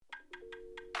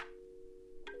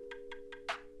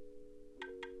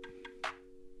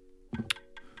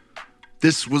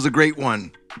This was a great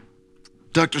one.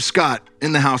 Dr. Scott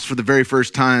in the house for the very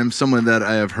first time, someone that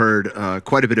I have heard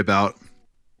quite a bit about,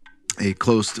 a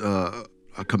close a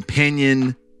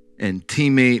companion and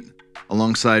teammate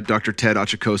alongside Dr. Ted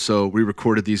Achikoso. We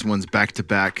recorded these ones back to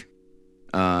back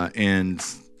and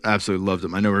absolutely loved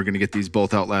them. I know we were going to get these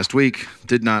both out last week.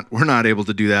 We're not able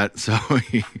to do that. So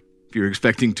if you're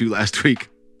expecting to last week,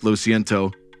 lo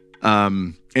siento.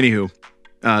 Anywho,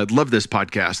 love this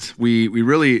podcast. We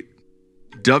really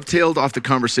dovetailed off the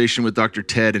conversation with Dr.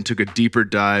 Ted and took a deeper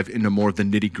dive into more of the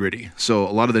nitty gritty. So a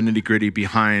lot of the nitty gritty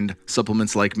behind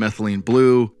supplements like methylene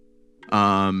blue.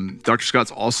 Dr.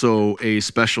 Scott's also a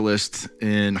specialist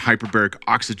in hyperbaric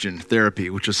oxygen therapy,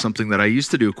 which is something that I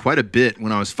used to do quite a bit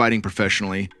when I was fighting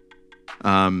professionally.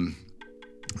 I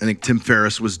think Tim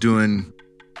Ferriss was doing,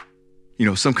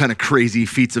 some kind of crazy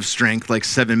feats of strength, like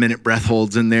 7-minute breath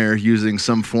holds in there using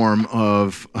some form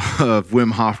of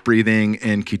Wim Hof breathing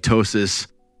and ketosis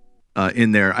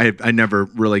in there. I never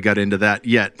really got into that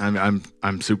yet.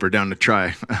 I'm super down to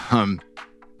try.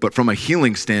 But from a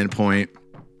healing standpoint,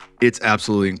 it's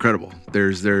absolutely incredible.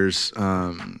 There's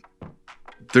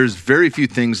very few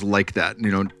things like that,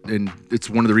 and it's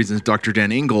one of the reasons Dr.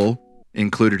 Dan Engel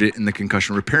included it in the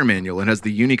Concussion Repair Manual. It has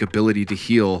the unique ability to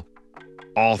heal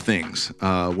all things,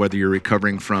 whether you're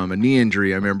recovering from a knee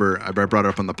injury. I brought it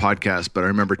up on the podcast, but I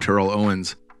remember Terrell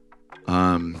Owens,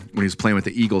 when he was playing with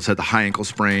the Eagles, had the high ankle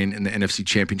sprain in the NFC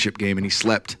Championship game, and he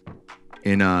slept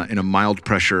in a mild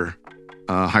pressure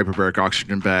hyperbaric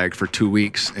oxygen bag for 2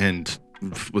 weeks and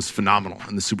was phenomenal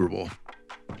in the Super Bowl.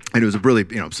 And it was a really,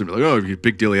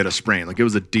 big deal. He had a sprain. Like, it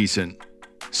was a decent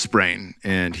sprain,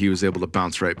 and he was able to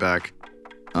bounce right back.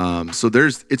 So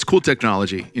it's cool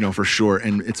technology, for sure.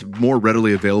 And it's more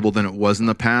readily available than it was in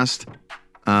the past.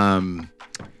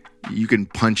 You can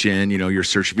punch in, your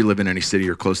search. If you live in any city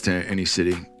or close to any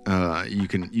city, you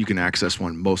can access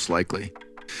one most likely.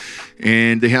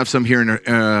 And they have some here in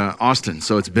Austin.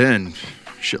 So it's been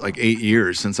like 8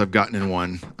 years since I've gotten in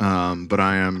one. But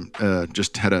I am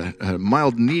just had a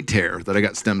mild knee tear that I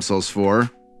got stem cells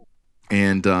for.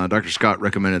 And Dr. Scott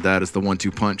recommended that as the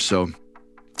 1-2 punch. So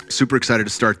super excited to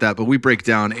start that. But we break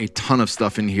down a ton of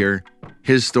stuff in here.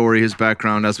 His story, his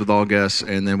background, as with all guests.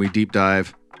 And then we deep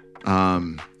dive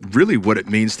really what it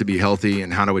means to be healthy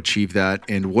and how to achieve that.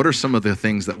 And what are some of the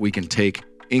things that we can take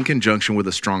in conjunction with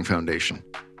a strong foundation.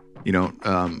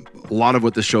 A lot of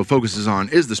what this show focuses on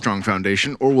is the strong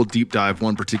foundation, or we'll deep dive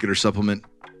one particular supplement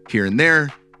here and there.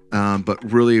 But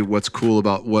really what's cool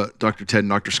about what Dr. Ted and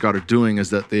Dr. Scott are doing is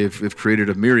that they've created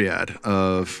a myriad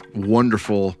of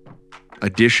wonderful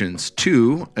additions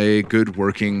to a good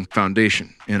working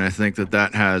foundation. And I think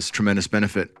that has tremendous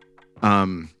benefit.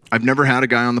 I've never had a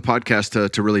guy on the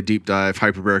podcast to really deep dive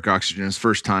hyperbaric oxygen. His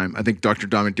first time. I think Dr.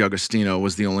 Dominic D'Agostino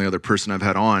was the only other person I've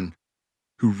had on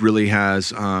who really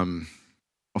has a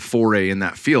foray in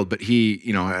that field. But he,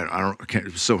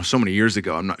 so many years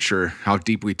ago, I'm not sure how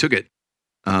deep we took it.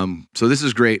 So this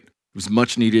is great. It was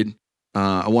much needed.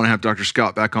 I want to have Dr.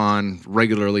 Scott back on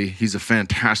regularly. He's a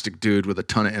fantastic dude with a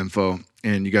ton of info,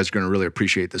 and you guys are going to really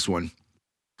appreciate this one.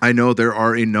 I know there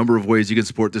are a number of ways you can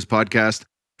support this podcast.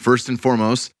 First and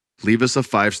foremost, leave us a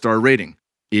 5-star rating.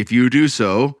 If you do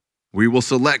so, we will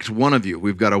select one of you.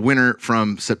 We've got a winner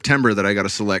from September that I got to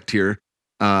select here.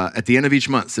 At the end of each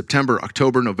month, September,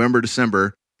 October, November,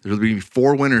 December, there will be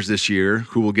 4 winners this year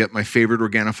who will get my favorite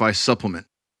Organifi supplement.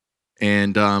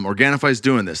 And Organifi's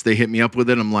doing this. They hit me up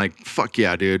with it. I'm like, fuck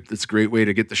yeah, dude. It's a great way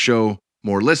to get the show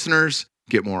more listeners,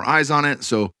 get more eyes on it.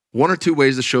 So 1 or 2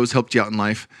 ways the show's helped you out in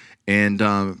life. And,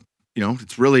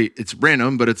 it's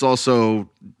random, but it's also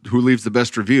who leaves the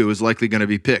best review is likely going to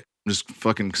be picked. Just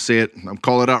fucking say it. I'll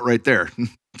call it out right there.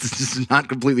 This is not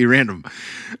completely random.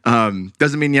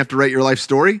 Doesn't mean you have to write your life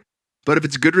story, but if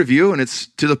it's a good review and it's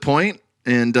to the point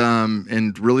and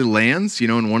really lands,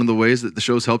 in one of the ways that the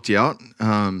show's helped you out,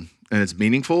 and it's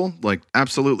meaningful, like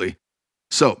absolutely.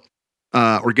 So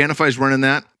Organifi is running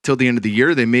that till the end of the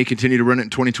year. They may continue to run it in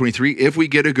 2023 if we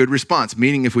get a good response,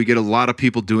 meaning if we get a lot of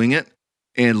people doing it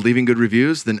and leaving good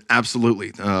reviews, then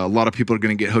absolutely. A lot of people are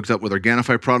going to get hooked up with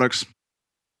Organifi products.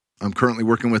 I'm currently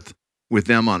working with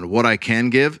them on what I can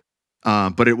give,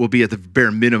 but it will be at the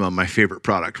bare minimum my favorite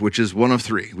product, which is one of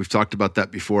 3. We've talked about that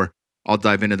before. I'll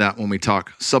dive into that when we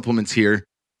talk supplements here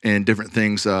and different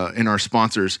things in our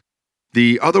sponsors.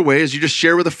 The other way is you just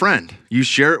share with a friend. You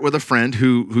share it with a friend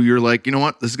who you're like, you know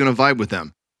what, this is going to vibe with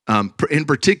them. In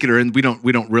particular, and we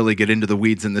don't really get into the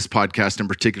weeds in this podcast in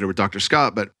particular with Dr.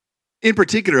 Scott, but in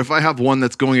particular, if I have one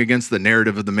that's going against the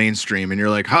narrative of the mainstream and you're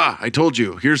like, I told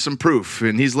you, here's some proof,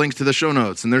 and he's linked to the show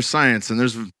notes, and there's science, and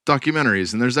there's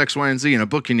documentaries, and there's X, Y, and Z, and a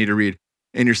book you need to read.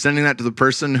 and you're sending that to the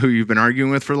person who you've been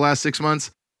arguing with for the last 6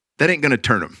 months, that ain't going to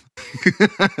turn them.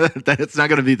 That's not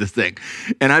going to be the thing.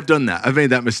 And I've done that. I've made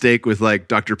that mistake with like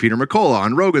Dr. Peter McCullough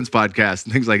on Rogan's podcast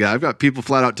and things like that. I've got people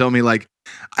flat out tell me like,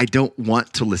 I don't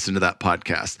want to listen to that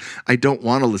podcast. I don't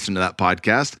want to listen to that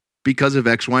podcast because of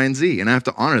X, Y, and Z. And I have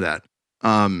to honor that.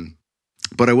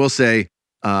 But I will say,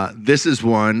 this is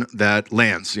one that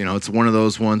lands. You know, it's one of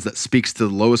those ones that speaks to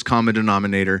the lowest common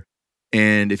denominator.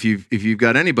 And if you've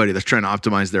got anybody that's trying to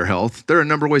optimize their health, there are a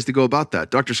number of ways to go about that.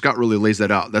 Dr. Scott really lays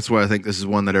that out. That's why I think this is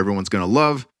one that everyone's going to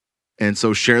love. And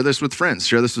so share this with friends.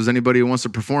 Share this with anybody who wants to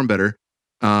perform better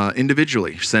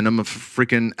individually. Send them a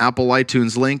freaking Apple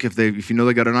iTunes link. If you know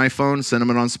they got an iPhone, send them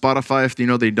it on Spotify if you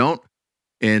know they don't.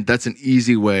 And that's an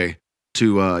easy way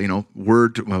to,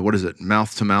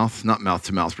 mouth to mouth, not mouth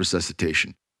to mouth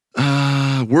resuscitation.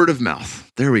 Word of mouth.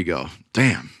 There we go.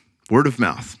 Damn. Word of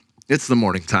mouth. It's the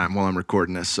morning time while I'm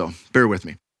recording this, so bear with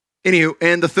me. Anywho,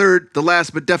 and the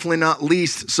last, but definitely not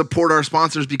least, support our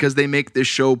sponsors because they make this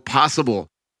show possible.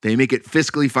 They make it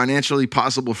fiscally, financially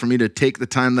possible for me to take the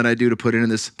time that I do to put into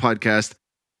this podcast.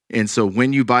 And so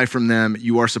when you buy from them,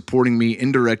 you are supporting me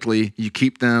indirectly. You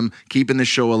keep them, keeping the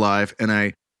show alive. And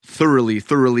I thoroughly,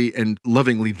 and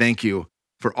lovingly thank you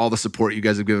for all the support you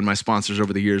guys have given my sponsors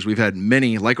over the years. We've had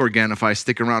many, like Organifi,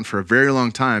 stick around for a very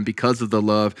long time because of the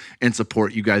love and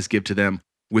support you guys give to them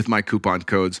with my coupon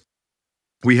codes.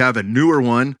 We have a newer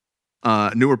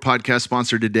podcast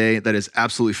sponsor today that is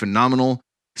absolutely phenomenal.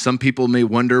 Some people may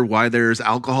wonder why there's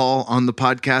alcohol on the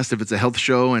podcast if it's a health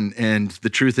show, and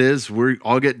the truth is we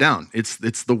all get down. It's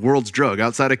the world's drug.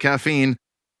 Outside of caffeine,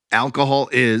 alcohol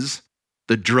is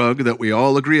the drug that we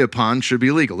all agree upon should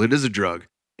be legal. It is a drug.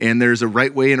 And there's a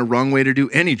right way and a wrong way to do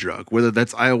any drug, whether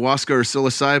that's ayahuasca or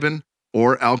psilocybin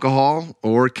or alcohol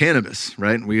or cannabis,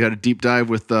 right? We had a deep dive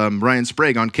with Ryan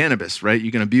Sprague on cannabis, right?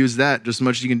 You can abuse that just as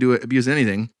much as you can abuse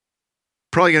anything.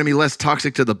 Probably going to be less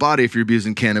toxic to the body if you're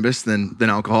abusing cannabis than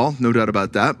alcohol, no doubt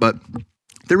about that. But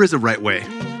there is a right way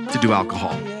to do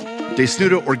alcohol.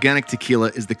 Desnuda Organic Tequila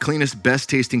is the cleanest, best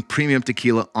tasting premium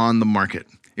tequila on the market.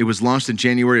 It was launched in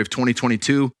January of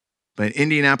 2022 by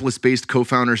Indianapolis-based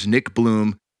co-founders Nick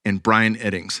Bloom and Brian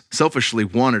Eddings. Selfishly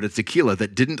wanted a tequila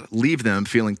that didn't leave them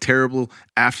feeling terrible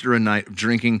after a night of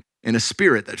drinking and a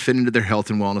spirit that fit into their health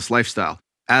and wellness lifestyle.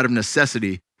 Out of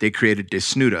necessity, they created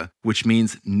Desnuda, which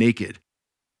means naked.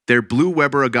 Their blue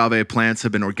Weber agave plants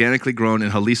have been organically grown in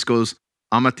Jalisco's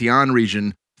Amatian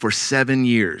region for 7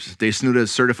 years. Desnuda is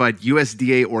certified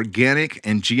USDA organic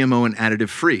and GMO and additive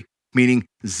free, meaning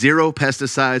zero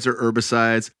pesticides or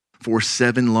herbicides for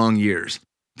 7 long years.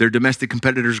 Their domestic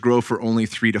competitors grow for only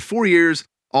 3 to 4 years,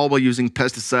 all while using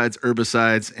pesticides,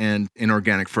 herbicides, and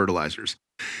inorganic fertilizers.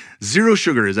 Zero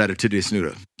sugar is added to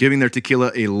Desnuda, giving their tequila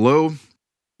a low,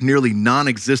 nearly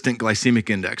non-existent glycemic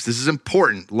index. This is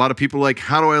important. A lot of people are like,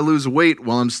 how do I lose weight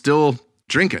while I'm still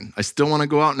drinking? I still want to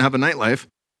go out and have a nightlife.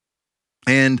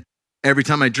 And every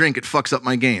time I drink, it fucks up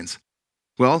my gains.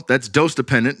 Well, that's dose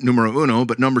dependent, numero uno.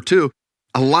 But number two,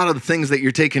 a lot of the things that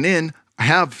you're taking in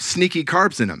have sneaky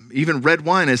carbs in them. Even red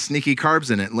wine has sneaky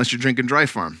carbs in it, unless you're drinking Dry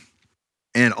Farm.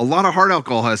 And a lot of hard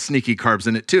alcohol has sneaky carbs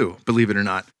in it too, believe it or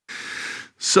not.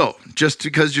 So just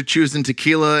because you're choosing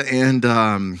tequila and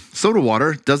soda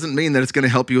water doesn't mean that it's going to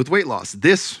help you with weight loss.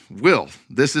 This will.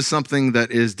 This is something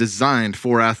that is designed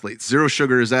for athletes. Zero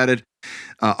sugar is added.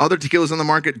 Other tequilas on the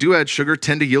market do add sugar,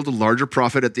 tend to yield a larger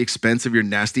profit at the expense of your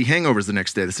nasty hangovers the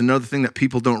next day. That's another thing that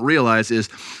people don't realize is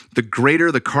the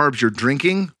greater the carbs you're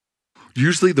drinking,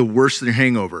 usually the worse your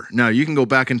hangover. Now, you can go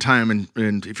back in time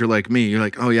and if you're like me, you're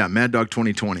like, oh yeah, Mad Dog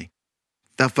 2020.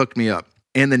 That fucked me up.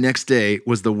 And the next day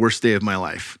was the worst day of my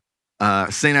life.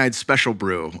 St. Ides Special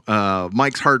Brew,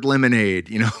 Mike's Hard Lemonade,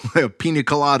 pina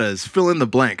coladas, fill in the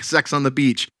blank, sex on the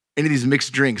beach, any of these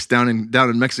mixed drinks down in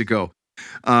Mexico.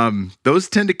 Those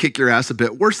tend to kick your ass a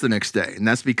bit worse the next day. And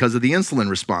that's because of the insulin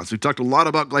response. We've talked a lot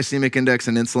about glycemic index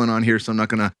and insulin on here, so I'm not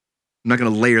gonna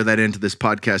layer that into this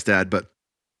podcast ad, but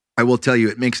I will tell you,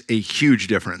 it makes a huge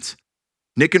difference.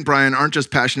 Nick and Brian aren't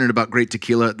just passionate about great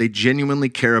tequila, they genuinely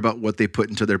care about what they put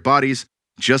into their bodies,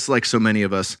 just like so many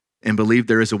of us, and believe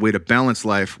there is a way to balance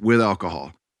life with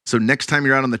alcohol. So next time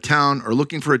you're out on the town or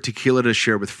looking for a tequila to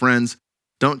share with friends,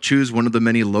 don't choose one of the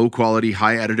many low-quality,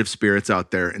 high-additive spirits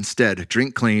out there. Instead,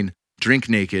 drink clean, drink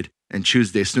naked, and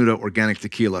choose Desnuda Organic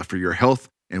Tequila for your health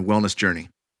and wellness journey.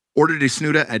 Order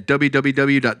Desnuda at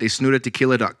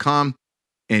www.desnudatequila.com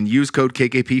and use code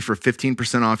KKP for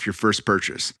 15% off your first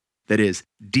purchase. That is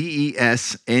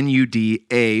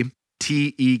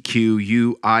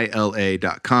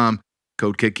DESNUDATEQUILA.com.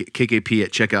 Code KKP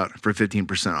at checkout for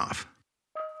 15% off.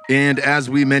 And as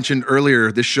we mentioned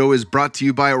earlier, this show is brought to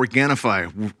you by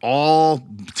Organifi. All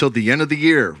till the end of the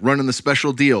year, running the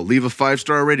special deal. Leave a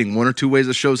 5-star rating, 1 or 2 ways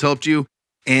the show's helped you,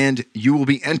 and you will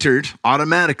be entered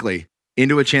automatically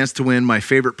into a chance to win my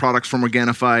favorite products from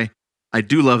Organifi. I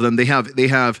do love them. They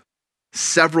have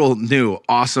several new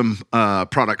awesome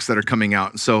products that are coming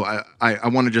out. So I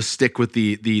want to just stick with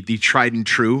the tried and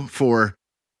true for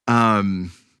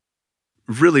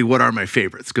really what are my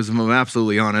favorites, because if I'm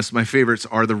absolutely honest, my favorites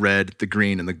are the red, the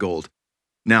green, and the gold.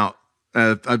 Now,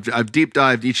 I've deep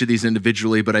dived each of these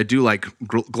individually, but I do like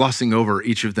glossing over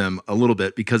each of them a little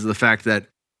bit because of the fact that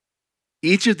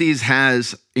each of these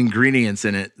has ingredients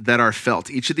in it that are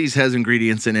felt. Each of these has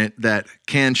ingredients in it that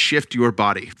can shift your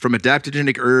body, from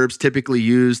adaptogenic herbs typically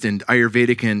used in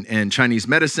Ayurvedic and Chinese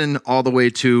medicine, all the way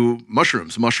to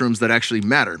mushrooms that actually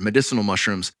matter, medicinal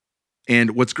mushrooms.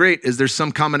 And what's great is there's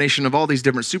some combination of all these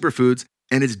different superfoods,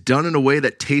 and it's done in a way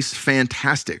that tastes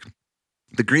fantastic.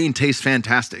 The green tastes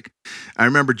fantastic. I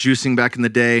remember juicing back in the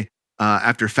day.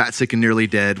 After Fat, Sick, and Nearly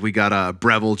Dead, we got a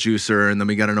Breville juicer, and then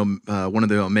we got one of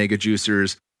the Omega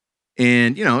juicers.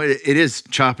 And, it is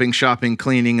chopping, shopping,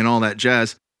 cleaning, and all that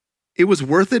jazz. It was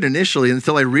worth it initially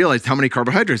until I realized how many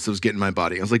carbohydrates I was getting in my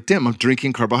body. I was like, damn, I'm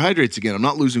drinking carbohydrates again. I'm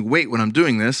not losing weight when I'm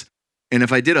doing this. And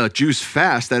if I did a juice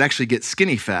fast, I'd actually get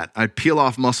skinny fat. I'd peel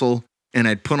off muscle, and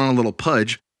I'd put on a little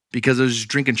pudge because I was just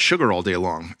drinking sugar all day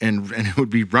long. And it would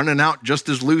be running out just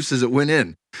as loose as it went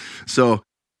in. So,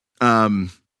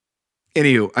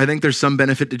 anywho, I think there's some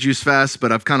benefit to juice fast,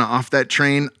 but I've kind of off that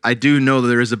train. I do know that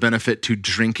there is a benefit to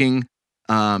drinking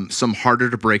some harder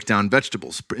to break down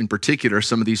vegetables, in particular,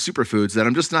 some of these superfoods that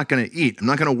I'm just not going to eat. I'm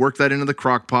not going to work that into the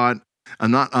crock pot.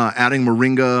 I'm not adding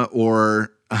moringa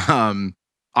or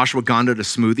ashwagandha to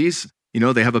smoothies.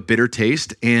 They have a bitter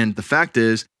taste. And the fact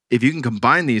is, if you can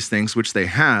combine these things, which they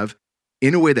have,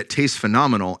 in a way that tastes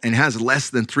phenomenal and has less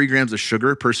than 3 grams of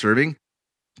sugar per serving,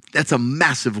 that's a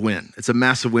massive win. It's a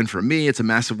massive win for me. It's a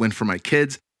massive win for my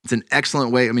kids. It's an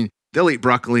excellent way. I mean, they'll eat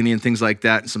broccolini and things like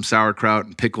that, and some sauerkraut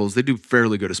and pickles. They do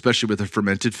fairly good, especially with the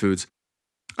fermented foods.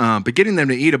 But getting them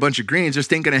to eat a bunch of greens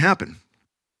just ain't going to happen.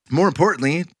 More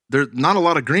importantly, not a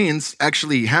lot of greens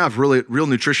actually have real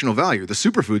nutritional value. The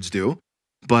superfoods do,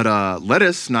 but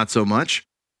lettuce, not so much.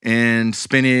 And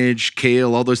spinach,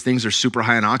 kale, all those things are super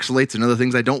high in oxalates and other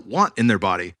things I don't want in their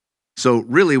body. So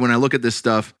really, when I look at this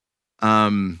stuff,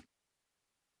 what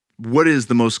is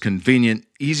the most convenient,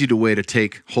 easy way to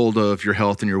take hold of your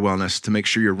health and your wellness to make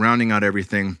sure you're rounding out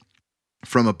everything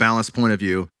from a balanced point of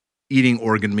view, eating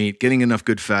organ meat, getting enough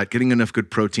good fat, getting enough good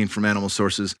protein from animal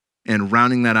sources, and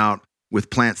rounding that out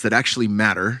with plants that actually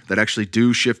matter, that actually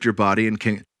do shift your body and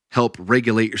can help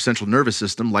regulate your central nervous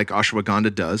system like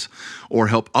ashwagandha does, or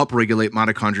help upregulate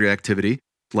mitochondria activity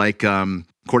like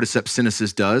cordyceps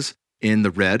sinensis does in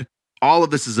the red. All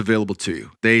of this is available to you.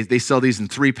 They sell these in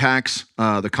 3 packs.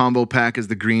 The combo pack is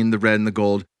the green, the red, and the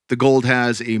gold. The gold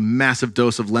has a massive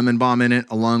dose of lemon balm in it,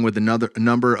 along with a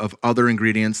number of other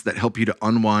ingredients that help you to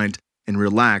unwind and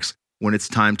relax when it's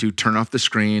time to turn off the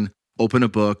screen, open a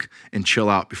book, and chill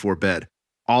out before bed.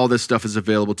 All this stuff is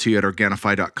available to you at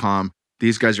Organifi.com.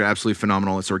 These guys are absolutely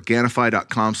phenomenal. It's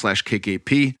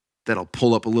Organifi.com/KKP. That'll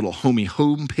pull up a little homey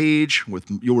home page with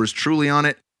yours truly on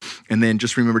it. And then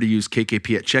just remember to use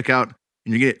KKP at checkout,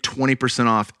 and you get 20%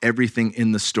 off everything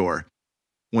in the store.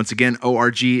 Once again,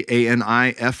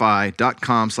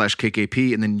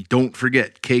 Organifi.com/KKP. And then don't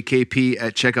forget KKP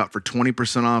at checkout for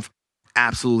 20% off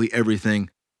absolutely everything.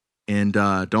 And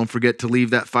don't forget to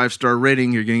leave that 5-star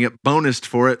rating. You're going to get bonused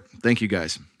for it. Thank you,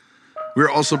 guys. We're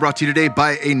also brought to you today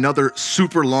by another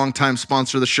super long-time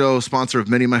sponsor of the show, sponsor of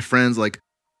many of my friends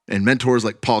and mentors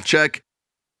like Paul Chek.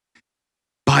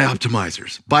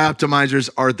 Bioptimizers. Bioptimizers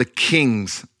are the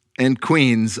kings and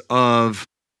queens of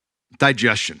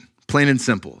digestion, plain and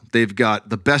simple. They've got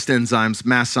the best enzymes,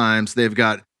 Masszymes. They've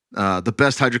got the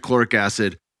best hydrochloric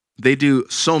acid. They do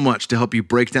so much to help you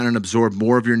break down and absorb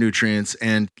more of your nutrients.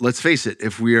 And let's face it,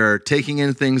 if we are taking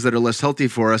in things that are less healthy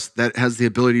for us, that has the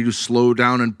ability to slow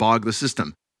down and bog the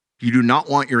system. You do not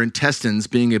want your intestines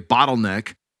being a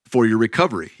bottleneck for your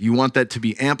recovery. You want that to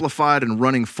be amplified and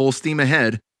running full steam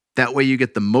ahead. That way you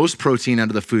get the most protein out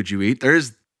of the food you eat.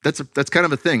 That's kind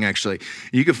of a thing, actually.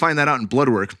 You can find that out in blood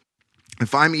work.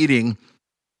 If I'm eating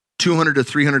 200 to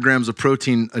 300 grams of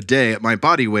protein a day at my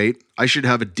body weight, I should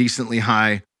have a decently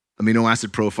high amino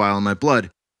acid profile in my blood.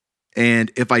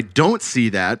 And if I don't see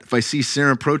that, if I see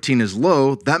serum protein is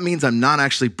low, that means I'm not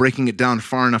actually breaking it down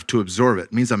far enough to absorb it.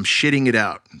 It means I'm shitting it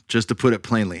out, just to put it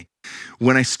plainly.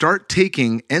 When I start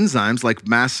taking enzymes like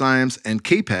Masszymes and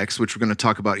Capex, which we're going to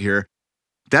talk about here,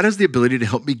 That has the ability to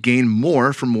help me gain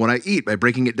more from what I eat by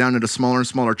breaking it down into smaller and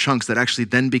smaller chunks that actually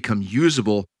then become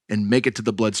usable and make it to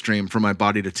the bloodstream for my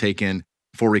body to take in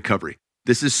for recovery.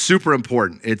 This is super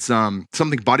important. It's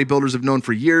something bodybuilders have known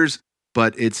for years,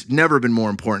 but it's never been more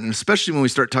important, and especially when we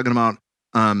start talking about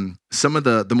some of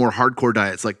the more hardcore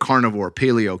diets like carnivore,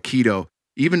 paleo, keto,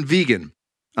 even vegan.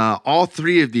 All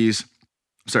three of these,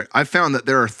 I found that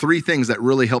there are three things that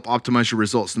really help optimize your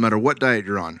results no matter what diet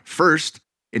you're on. First,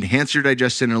 enhance your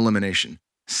digestion and elimination.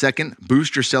 Second,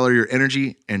 boost your cellular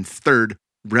energy. And third,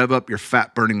 rev up your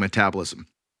fat burning metabolism.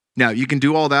 Now, you can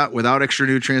do all that without extra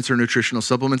nutrients or nutritional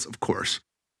supplements, of course.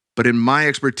 But in my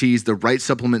expertise, the right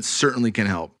supplements certainly can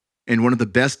help. And one of the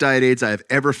best diet aids I have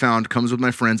ever found comes with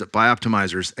my friends at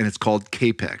Bioptimizers, and it's called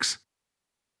Capex.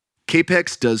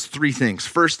 Capex does three things.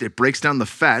 First, it breaks down the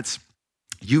fats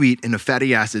you eat into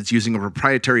fatty acids using a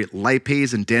proprietary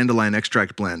lipase and dandelion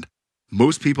extract blend.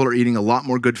 Most people are eating a lot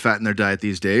more good fat in their diet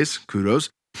these days. Kudos.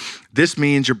 This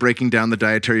means you're breaking down the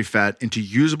dietary fat into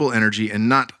usable energy and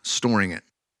not storing it.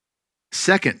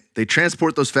 Second, they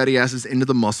transport those fatty acids into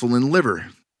the muscle and liver.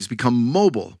 These become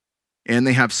mobile. And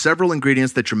they have several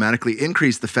ingredients that dramatically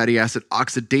increase the fatty acid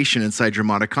oxidation inside your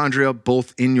mitochondria,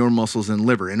 both in your muscles and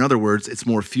liver. In other words, it's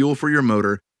more fuel for your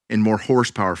motor and more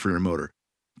horsepower for your motor.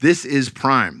 This is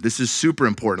prime. This is super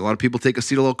important. A lot of people take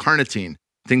acetyl L-carnitine,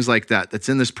 things like that. That's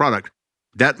in this product.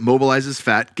 That mobilizes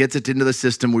fat, gets it into the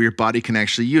system where your body can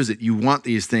actually use it. You want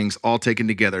these things all taken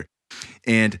together.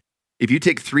 And if you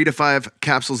take 3 to 5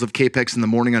 capsules of Capex in the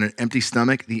morning on an empty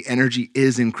stomach, the energy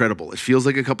is incredible. It feels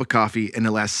like a cup of coffee and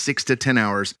it lasts 6 to 10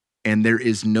 hours, and there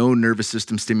is no nervous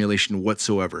system stimulation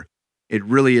whatsoever. It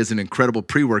really is an incredible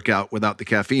pre-workout without the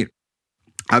caffeine.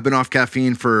 I've been off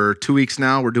caffeine for 2 weeks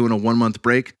now. We're doing a 1-month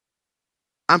break.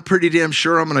 I'm pretty damn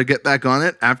sure I'm going to get back on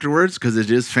it afterwards because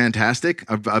it is fantastic.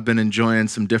 I've been enjoying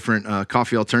some different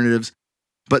coffee alternatives,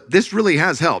 but this really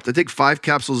has helped. I take 5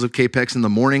 capsules of Capex in the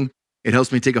morning. It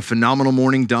helps me take a phenomenal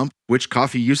morning dump, which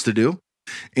coffee used to do,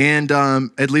 and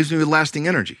it leaves me with lasting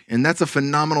energy. And that's a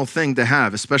phenomenal thing to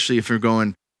have, especially if you're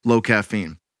going low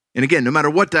caffeine. And again, no matter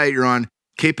what diet you're on,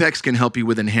 Capex can help you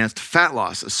with enhanced fat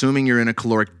loss, assuming you're in a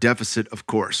caloric deficit, of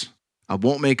course. It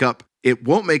won't make up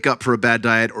for a bad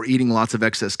diet or eating lots of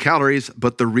excess calories,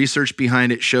 but the research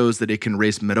behind it shows that it can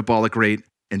raise metabolic rate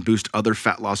and boost other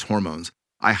fat loss hormones.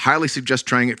 I highly suggest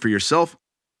trying it for yourself.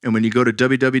 And when you go to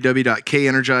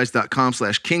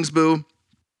www.kenergize.com/Kingsboo,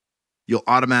 you'll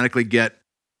automatically get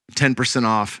 10%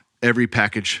 off every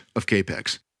package of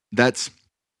Capex. That's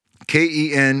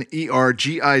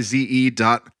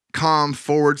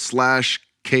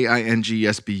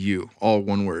KENERGIZE.com/KINGSBU, all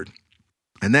one word.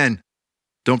 And then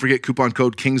don't forget coupon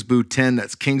code Kingsboo10,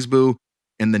 that's Kingsboo,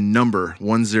 and the number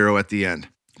 10 at the end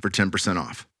for 10%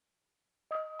 off.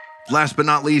 Last but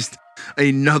not least,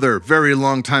 another very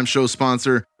long time show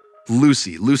sponsor,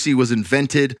 Lucy. Lucy.co was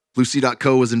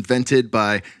invented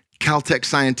by Caltech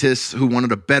scientists who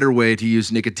wanted a better way to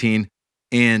use nicotine.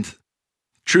 And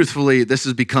truthfully, this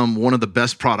has become one of the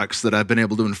best products that I've been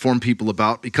able to inform people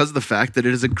about because of the fact that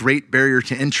it is a great barrier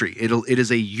to entry. It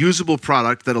is a usable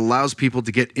product that allows people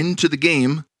to get into the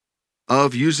game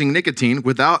of using nicotine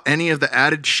without any of the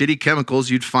added shitty chemicals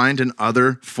you'd find in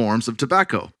other forms of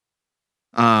tobacco.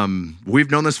 We've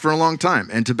known this for a long time,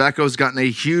 and tobacco has gotten a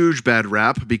huge bad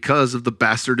rap because of the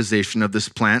bastardization of this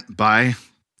plant by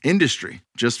industry,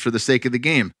 just for the sake of the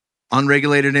game.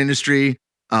 Unregulated industry,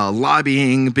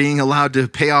 lobbying, being allowed to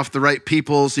pay off the right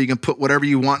people so you can put whatever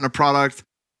you want in a product.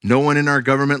 No one in our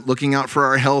government looking out for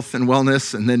our health and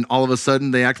wellness, and then all of a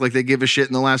sudden they act like they give a shit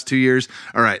in the last 2 years.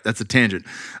 All right, that's a tangent.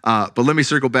 But let me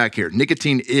circle back here.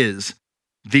 Nicotine is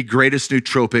the greatest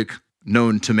nootropic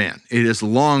known to man. It has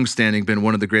long-standing been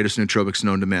one of the greatest nootropics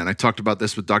known to man. I talked about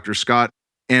this with Dr. Scott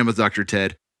and with Dr.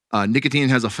 Ted. Nicotine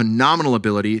has a phenomenal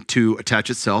ability to attach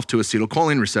itself to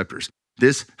acetylcholine receptors.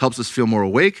 This helps us feel more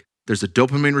awake. There's a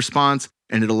dopamine response,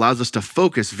 and it allows us to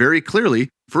focus very clearly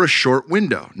for a short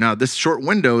window. Now, this short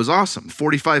window is awesome.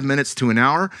 45 minutes to an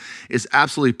hour is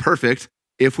absolutely perfect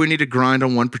if we need to grind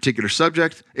on one particular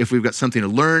subject, if we've got something to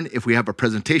learn, if we have a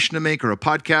presentation to make or a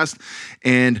podcast.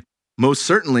 And most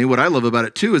certainly, what I love about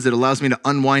it too is it allows me to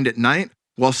unwind at night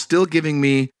while still giving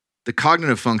me the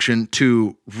cognitive function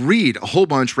to read a whole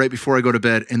bunch right before I go to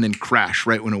bed and then crash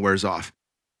right when it wears off.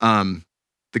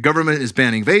 The government is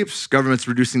banning vapes. Government's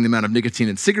reducing the amount of nicotine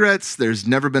in cigarettes. There's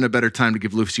never been a better time to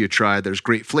give Lucy a try. There's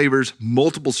great flavors,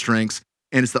 multiple strengths,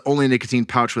 and it's the only nicotine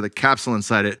pouch with a capsule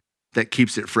inside it that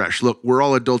keeps it fresh. Look, we're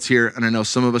all adults here, and I know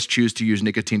some of us choose to use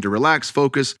nicotine to relax,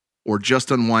 focus, or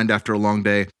just unwind after a long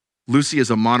day. Lucy is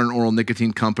a modern oral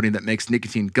nicotine company that makes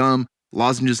nicotine gum,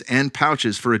 lozenges, and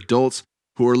pouches for adults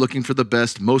who are looking for the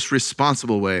best, most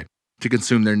responsible way to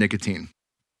consume their nicotine.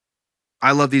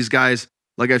 I love these guys.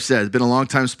 Like I've said, it's been a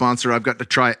long-time sponsor. I've got to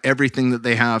try everything that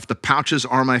they have. The pouches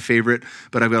are my favorite,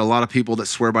 but I've got a lot of people that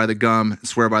swear by the gum,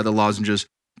 swear by the lozenges.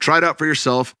 Try it out for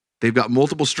yourself. They've got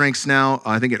multiple strengths now.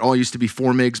 I think it all used to be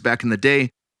 4 mgs back in the day.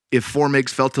 If 4 mgs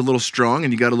felt a little strong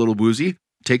and you got a little woozy,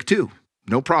 take 2.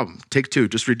 No problem. Take 2.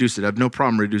 Just reduce it. I have no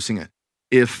problem reducing it.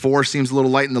 If 4 seems a little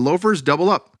light in the loafers, double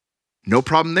up. No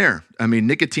problem there. I mean,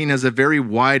 nicotine has a very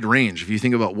wide range. If you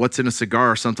think about what's in a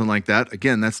cigar or something like that,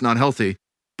 again, that's not healthy.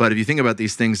 But if you think about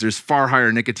these things, there's far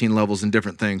higher nicotine levels in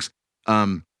different things.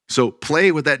 So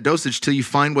play with that dosage till you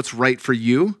find what's right for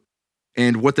you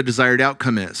and what the desired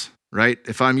outcome is, right?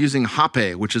 If I'm using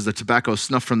Hape, which is the tobacco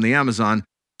snuff from the Amazon,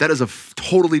 that is a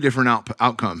totally different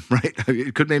outcome, right?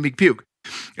 It could make me puke.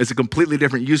 It's a completely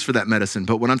different use for that medicine.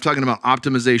 But when I'm talking about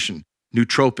optimization,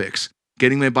 nootropics,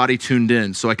 getting my body tuned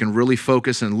in so I can really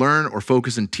focus and learn or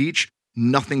focus and teach,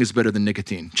 nothing is better than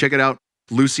nicotine. Check it out,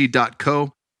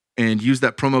 lucy.co. And use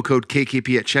that promo code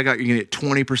KKP at checkout. You're going to get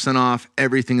 20% off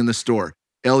everything in the store.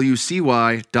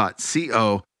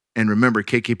 lucy.co. And remember,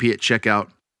 KKP at checkout.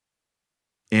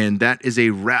 And that is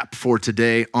a wrap for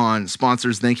today on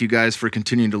sponsors. Thank you guys for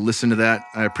continuing to listen to that.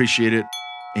 I appreciate it.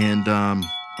 And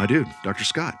my dude, Dr.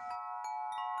 Scott.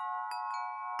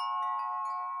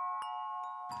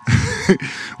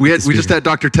 We just had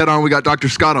Dr. Ted on. We got Dr.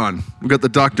 Scott on. We got the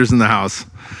doctors in the house.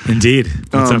 Indeed.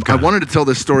 What's up, I wanted to tell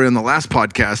this story on the last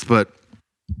podcast, but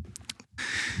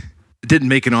it didn't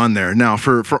make it on there. Now,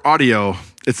 for audio,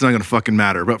 it's not going to fucking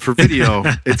matter. But for video,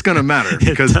 it's going to matter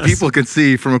because people can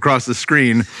see from across the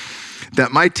screen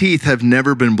that my teeth have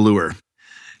never been bluer.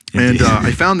 Indeed. And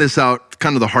I found this out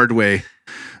kind of the hard way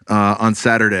on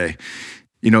Saturday.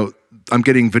 You know, I'm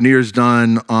getting veneers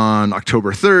done on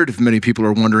October 3rd. If many people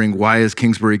are wondering, why is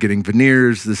Kingsbury getting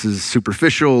veneers? This is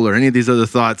superficial or any of these other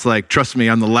thoughts. Like, trust me,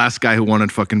 I'm the last guy who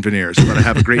wanted fucking veneers. But I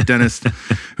have a great dentist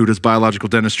who does biological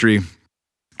dentistry.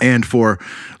 And for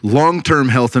long-term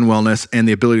health and wellness and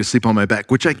the ability to sleep on my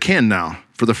back, which I can now.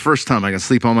 For the first time, I can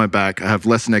sleep on my back. I have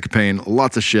less neck pain,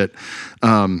 lots of shit,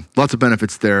 lots of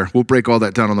benefits there. We'll break all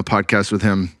that down on the podcast with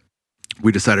him.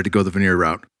 We decided to go the veneer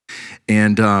route.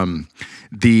 And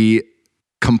the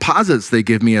composites they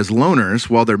give me as loaners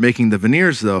while they're making the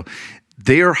veneers, though,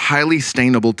 they are highly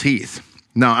stainable teeth.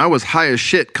 Now, I was high as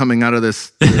shit coming out of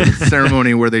this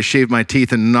ceremony where they shave my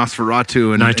teeth in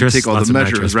Nosferatu and take all the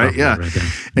measures, right? Yeah. Right,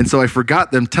 and so I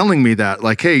forgot them telling me that,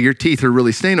 like, hey, your teeth are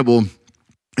really stainable.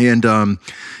 And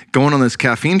going on this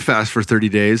caffeine fast for 30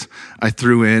 days, I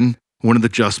threw in one of the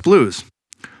Just Blues.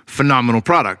 Phenomenal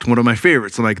product, one of my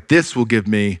favorites. I'm like, this will give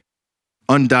me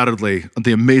undoubtedly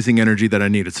the amazing energy that I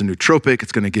need. It's a nootropic.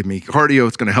 It's going to give me cardio.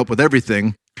 It's going to help with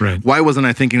everything. Right. Why wasn't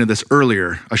I thinking of this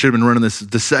earlier? I should have been running this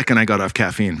the second I got off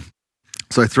caffeine.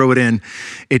 So I throw it in.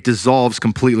 It dissolves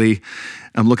completely.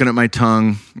 I'm looking at my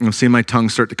tongue. I'm seeing my tongue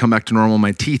start to come back to normal.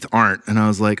 My teeth aren't. And I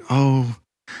was like, oh,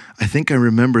 I think I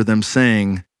remember them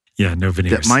saying, yeah, no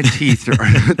veneers. That my teeth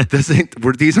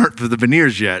are, these aren't for the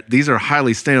veneers yet. These are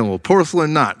highly stainable.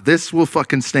 Porcelain, not. This will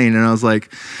fucking stain. And I was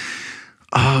like,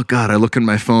 oh God, I look in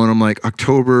my phone. I'm like,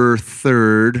 October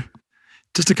 3rd.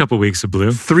 Just a couple weeks of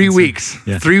blue. 3 weeks.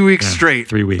 Yeah. 3 weeks straight.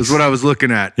 3 weeks. Is what I was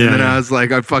looking at. Yeah, and then I was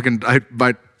like,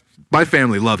 my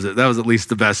family loves it. That was at least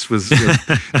the best was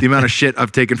the amount of shit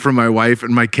I've taken from my wife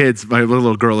and my kids, my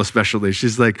little girl especially.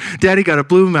 She's like, Daddy got a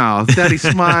blue mouth. Daddy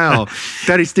smile.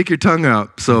 Daddy stick your tongue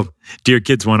out. So do your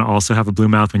kids want to also have a blue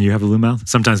mouth when you have a blue mouth?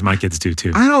 Sometimes my kids do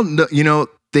too. I don't know. You know,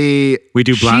 she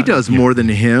does more than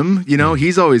him. You know,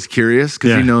 he's always curious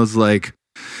because he knows like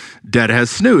Dad has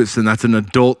snus and that's an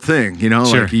adult thing. You know,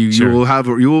 sure, like you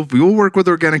will work with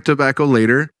organic tobacco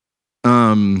later.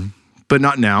 But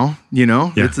not now, you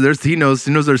know. Yeah. He knows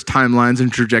there's timelines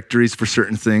and trajectories for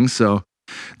certain things. So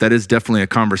that is definitely a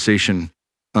conversation.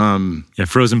 Yeah,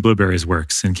 frozen blueberries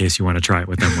works in case you want to try it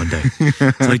with them one day.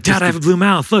 It's like, Dad, I have a blue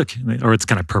mouth. Look, or it's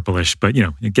kind of purplish, but you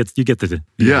know, you get the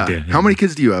idea. How many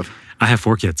kids do you have? I have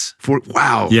 4 kids. 4?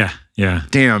 Wow. Yeah.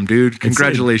 Damn, dude.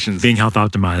 Congratulations. Being health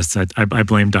optimized. I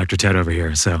blame Dr. Ted over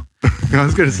here. So I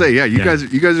was going to say, you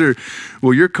guys are,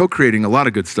 well, you're co-creating a lot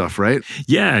of good stuff, right?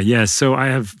 Yeah. So I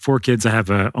have 4 kids. I have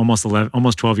a almost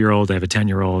 12-year-old. I have a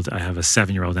 10-year-old. I have a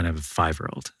 7-year-old, and I have a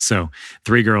 5-year-old. So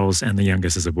 3 girls, and the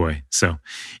youngest is a boy. So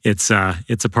it's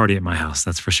a party at my house.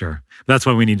 That's for sure. That's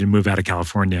why we needed to move out of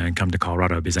California and come to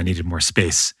Colorado, because I needed more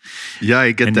space. Yeah,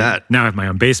 I get that. Now I have my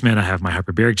own basement. I have my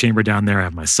hyperbaric chamber down there. I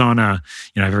have my sauna.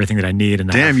 You know, I have everything that I need. And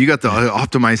damn, you got the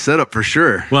optimized setup for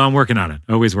sure. Well, I'm working on it.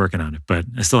 Always working on it. But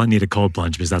I still need a cold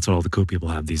plunge because that's what all the cool people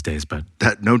have these days. But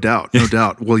that, no doubt.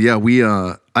 Well, yeah,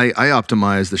 I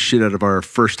optimized the shit out of our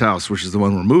first house, which is the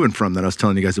one we're moving from that I was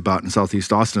telling you guys about in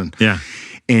Southeast Austin. Yeah.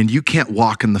 And you can't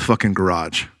walk in the fucking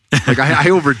garage. Like I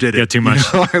overdid it. Yeah, too much.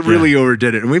 I really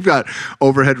overdid it. And we've got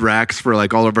overhead racks for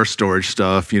like all of our storage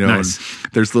stuff, Nice.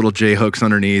 And there's little J hooks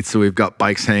underneath. So we've got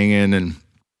bikes hanging and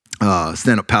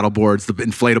stand-up paddle boards, the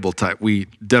inflatable type. We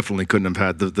definitely couldn't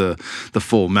have had the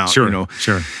full mount,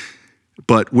 Sure.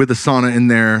 But with a sauna in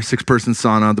there, 6-person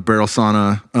sauna, the barrel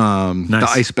sauna, Nice. the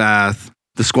ice bath,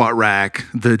 the squat rack,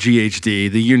 the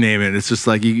GHD, the you name it. It's just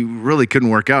like you really couldn't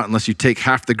work out unless you take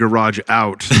half the garage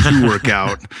out to work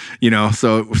out,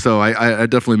 So I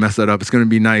definitely messed that up. It's going to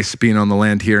be nice being on the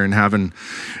land here and having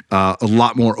a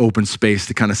lot more open space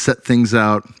to kind of set things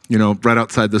out. Right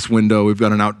outside this window, we've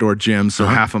got an outdoor gym, so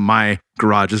half of my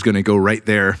garage is going to go right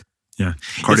there. Yeah.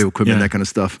 Cardio equipment, that kind of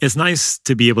stuff. It's nice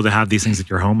to be able to have these things at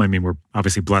your home. I mean, we're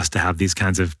obviously blessed to have these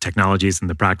kinds of technologies and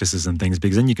the practices and things,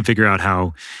 because then you can figure out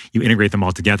how you integrate them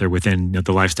all together within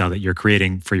the lifestyle that you're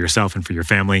creating for yourself and for your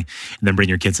family, and then bring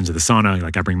your kids into the sauna.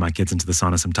 Like I bring my kids into the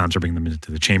sauna sometimes, or bring them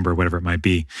into the chamber, whatever it might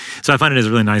be. So I find it as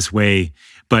a really nice way.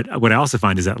 But what I also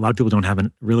find is that a lot of people don't have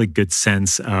a really good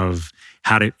sense of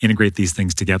how to integrate these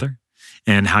things together.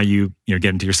 And how you get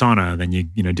into your sauna, then you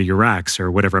do your racks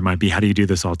or whatever it might be. How do you do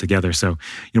this all together? So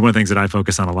one of the things that I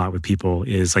focus on a lot with people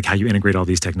is like how you integrate all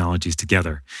these technologies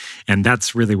together, and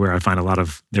that's really where I find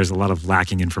there's a lot of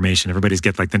lacking information. Everybody's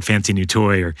get like the fancy new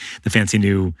toy or the fancy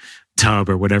new tub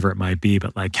or whatever it might be,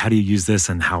 but like how do you use this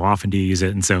and how often do you use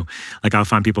it? And so like I'll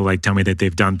find people like tell me that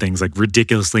they've done things like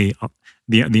ridiculously.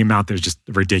 The amount there's just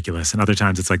ridiculous, and other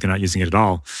times it's like they're not using it at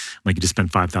all. Like you just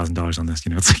spent $5,000 on this,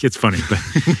 it's funny, but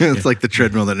it's like the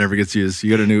treadmill that never gets used.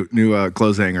 You got a new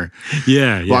clothes hanger.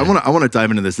 Yeah. Well, I want to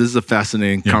dive into this. This is a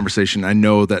fascinating conversation. I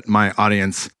know that my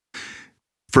audience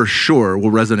for sure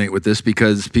will resonate with this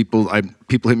because people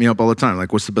hit me up all the time.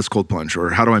 Like, what's the best cold plunge, or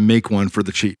how do I make one for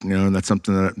the cheat? And that's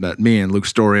something that me and Luke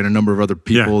Story and a number of other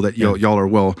people that y'all are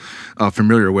well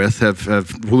familiar with have.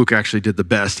 Luke actually did the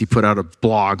best. He put out a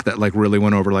blog that like really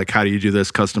went over like how do you do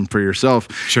this custom for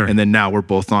yourself. Sure. And then now we're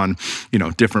both on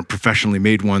different professionally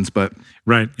made ones, but.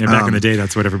 Right. Yeah, back in the day,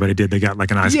 that's what everybody did. They got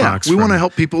like an ice box. We want to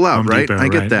help people out, right? Depot, I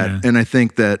get that. Yeah. And I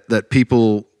think that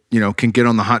people, can get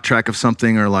on the hot track of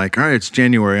something or like, all right, it's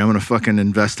January, I'm going to fucking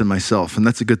invest in myself. And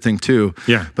that's a good thing too.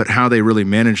 Yeah. But how they really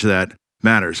manage that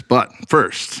matters. But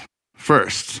first,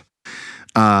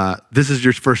 this is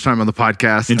your first time on the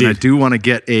podcast. Indeed. And I do want to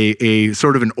get a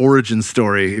sort of an origin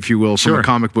story, if you will, from a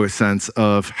comic book sense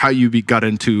of how you got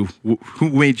into who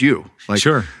made you. Like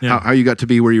sure. Yeah. How you got to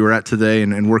be where you were at today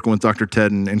and working with Dr.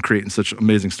 Ted and creating such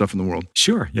amazing stuff in the world.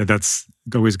 Sure. Yeah, that's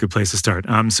always a good place to start.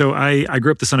 So I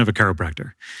grew up the son of a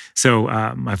chiropractor. So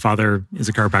my father is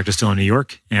a chiropractor still in New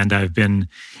York, and I've been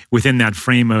within that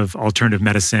frame of alternative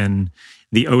medicine,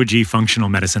 the OG functional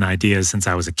medicine ideas since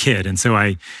I was a kid. And so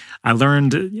I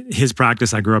learned his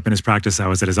practice. I grew up in his practice. I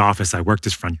was at his office. I worked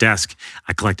his front desk.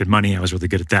 I collected money. I was really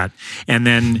good at that. And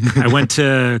then I went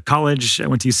to college. I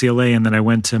went to UCLA, and then I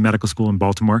went to medical school in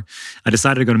Baltimore. I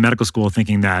decided to go to medical school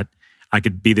thinking that I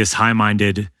could be this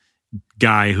high-minded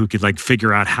guy who could like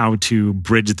figure out how to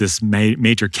bridge this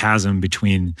major chasm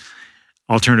between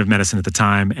alternative medicine at the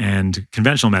time and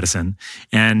conventional medicine.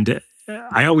 And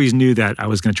I always knew that I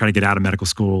was going to try to get out of medical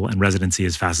school and residency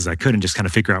as fast as I could and just kind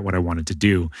of figure out what I wanted to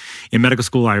do. In medical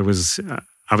school, I was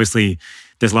obviously,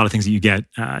 there's a lot of things that you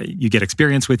get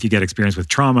experience with. You get experience with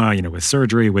trauma, with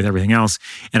surgery, with everything else.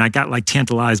 And I got like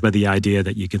tantalized by the idea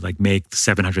that you could like make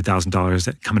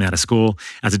 $700,000 coming out of school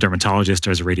as a dermatologist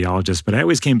or as a radiologist. But I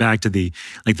always came back to the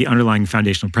underlying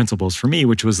foundational principles for me,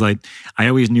 which was like, I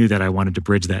always knew that I wanted to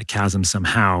bridge that chasm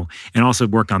somehow and also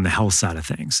work on the health side of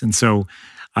things. And so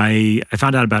I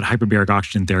found out about hyperbaric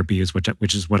oxygen therapy,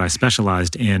 which is what I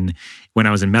specialized in when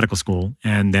I was in medical school.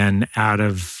 And then out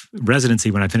of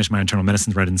residency, when I finished my internal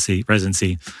medicine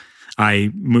residency,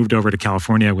 I moved over to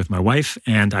California with my wife,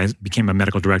 and I became a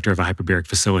medical director of a hyperbaric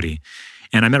facility.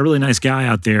 And I met a really nice guy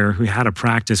out there who had a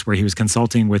practice where he was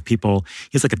consulting with people.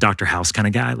 He's like a Dr. House kind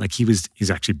of guy. Like he's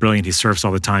actually brilliant. He surfs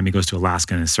all the time. He goes to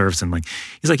Alaska and surfs. And like,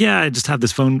 he's like, yeah, I just have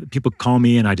this phone. People call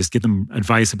me and I just give them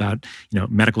advice about,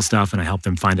 medical stuff, and I help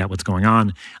them find out what's going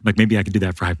on. Like maybe I could do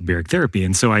that for hyperbaric therapy.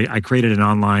 And so I created an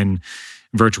online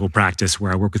virtual practice where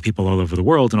I work with people all over the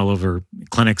world and all over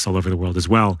clinics all over the world as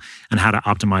well, and how to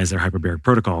optimize their hyperbaric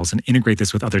protocols and integrate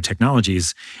this with other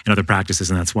technologies and other practices.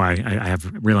 And that's why I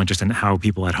have real interest in how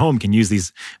people at home can use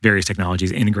these various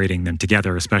technologies, integrating them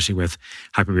together, especially with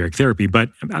hyperbaric therapy. But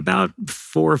about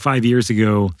 4 or 5 years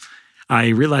ago, I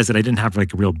realized that I didn't have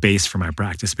like a real base for my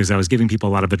practice because I was giving people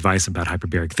a lot of advice about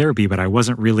hyperbaric therapy, but I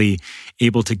wasn't really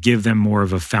able to give them more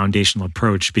of a foundational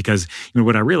approach because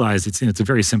what I realized, it's a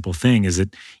very simple thing, is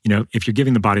that if you're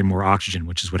giving the body more oxygen,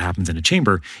 which is what happens in a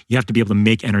chamber, you have to be able to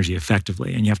make energy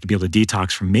effectively, and you have to be able to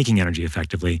detox from making energy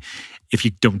effectively. If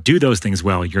you don't do those things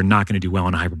well, you're not going to do well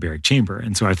in a hyperbaric chamber.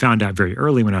 And so I found out very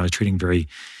early when I was treating very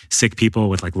sick people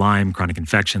with like Lyme, chronic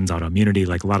infections, autoimmunity,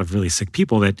 like a lot of really sick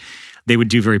people, that they would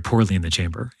do very poorly in the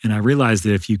chamber. And I realized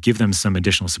that if you give them some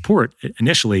additional support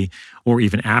initially, or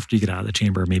even after you get out of the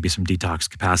chamber, maybe some detox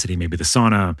capacity, maybe the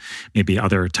sauna, maybe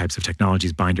other types of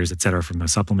technologies, binders, et cetera, from a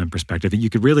supplement perspective, that you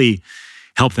could really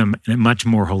help them in a much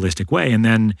more holistic way. And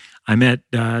then I met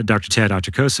Dr. Ted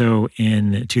Achacoso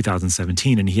in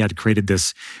 2017, and he had created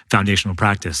this foundational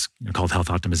practice called Health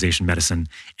Optimization Medicine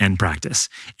and Practice.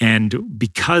 And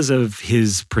because of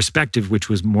his perspective, which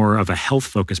was more of a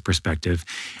health-focused perspective,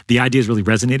 the ideas really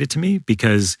resonated to me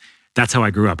because that's how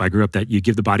I grew up. I grew up that you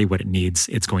give the body what it needs,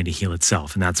 it's going to heal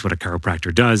itself. And that's what a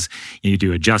chiropractor does. You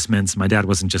do adjustments. My dad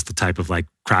wasn't just the type of like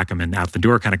crack them and out the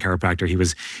door kind of chiropractor. He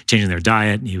was changing their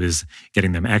diet. He was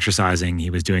getting them exercising. He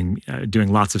was doing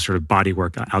lots of sort of body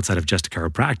work outside of just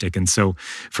chiropractic. And so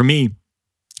for me,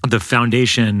 the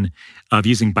foundation of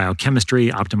using biochemistry,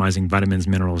 optimizing vitamins,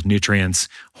 minerals, nutrients,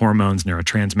 hormones,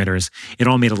 neurotransmitters, it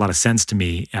all made a lot of sense to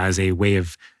me as a way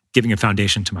of giving a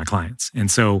foundation to my clients.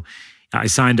 And so I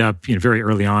signed up very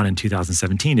early on in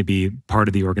 2017 to be part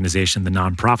of the organization, the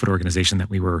nonprofit organization that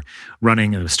we were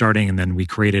running and was starting. And then we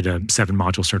created a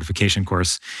 7-module certification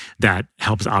course that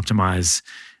helps optimize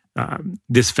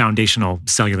this foundational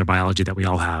cellular biology that we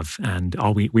all have and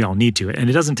we all need to. And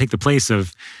it doesn't take the place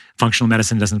of functional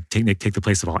medicine, doesn't take the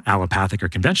place of all allopathic or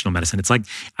conventional medicine. It's like,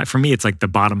 for me, it's like the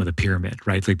bottom of the pyramid,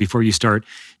 right? Like before you start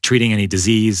treating any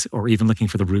disease or even looking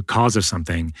for the root cause of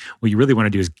something, what you really want to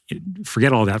do is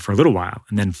forget all that for a little while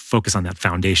and then focus on that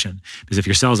foundation. Because if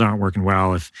your cells aren't working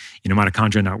well, if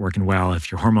mitochondria are not working well,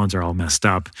 if your hormones are all messed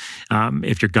up,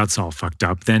 if your gut's all fucked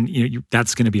up, then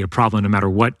that's going to be a problem no matter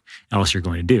what else you're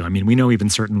going to do. I mean, we know even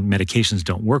certain medications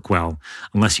don't work well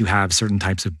unless you have certain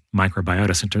types of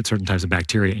microbiota, certain types of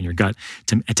bacteria in your gut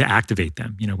to activate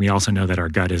them. We also know that our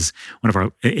gut is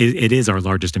it is our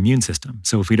largest immune system.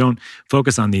 So if we don't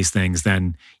focus on these things,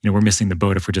 then we're missing the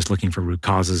boat if we're just looking for root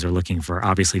causes or looking for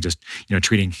obviously just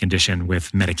treating a condition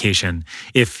with medication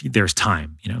if there's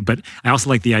time. But I also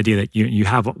like the idea that you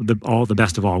have all the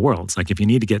best of all worlds. Like if you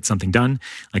need to get something done,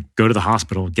 like go to the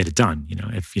hospital, get it done.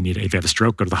 If you have a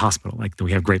stroke, go to the hospital. Like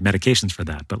we have great medications for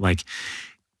that. But like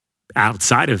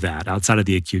outside of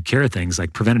the acute care things,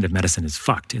 like preventative medicine is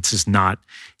fucked. It's just not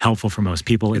helpful for most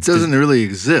people. It doesn't really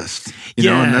exist,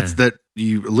 know, and that's that.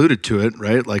 You alluded to it,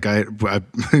 right? Like I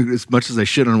as much as I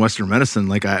shit on Western medicine,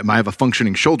 like I have a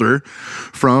functioning shoulder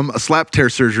from a slap tear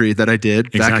surgery that I did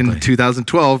back in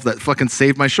 2012 that fucking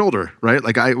saved my shoulder, right?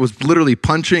 Like I was literally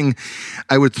punching.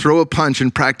 I would throw a punch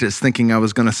in practice thinking I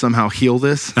was going to somehow heal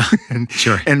this.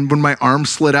 Sure. And when my arm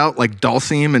slid out like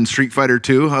Dalsim in Street Fighter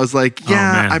 2, I was like,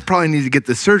 yeah, I probably need to get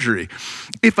this surgery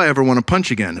if I ever want to punch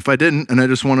again. If I didn't, and I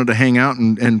just wanted to hang out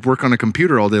and work on a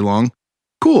computer all day long,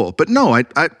 cool. But no,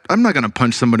 I'm not going to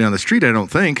punch somebody on the street, I don't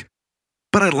think.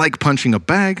 But I like punching a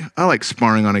bag. I like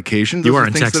sparring on occasion. You are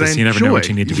in Texas. You never know what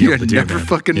you need to be able to do. You never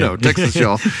fucking know. Texas,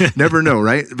 y'all. Never know,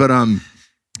 right? But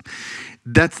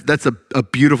that's a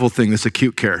beautiful thing, this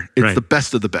acute care. It's the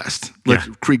best of the best. Let's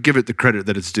give it the credit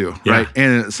that it's due, right?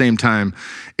 And at the same time,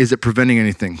 is it preventing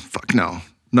anything? Fuck no.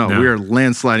 No, we are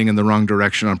landsliding in the wrong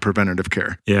direction on preventative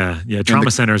care. Yeah.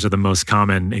 Trauma centers are the most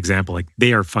common example. Like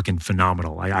they are fucking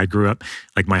phenomenal. I grew up,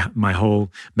 like my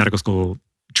whole medical school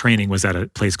training was at a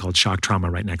place called Shock Trauma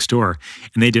right next door.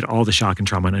 And they did all the shock and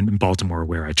trauma in Baltimore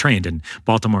where I trained. And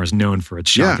Baltimore is known for its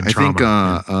shock and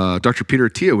trauma. I think Dr. Peter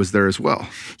Attia was there as well.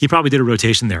 He probably did a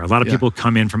rotation there. A lot of people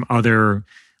come in from other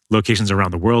locations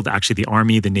around the world. Actually, the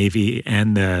Army, the Navy,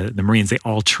 and the Marines, they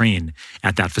all train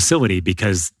at that facility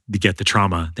because they get the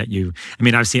trauma that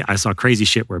I saw crazy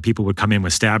shit where people would come in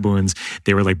with stab wounds.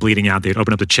 They were like bleeding out. They'd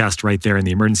open up the chest right there in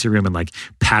the emergency room and like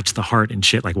patch the heart and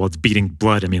shit, like while it's beating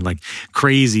blood. Like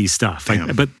crazy stuff.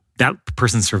 But that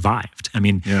person survived.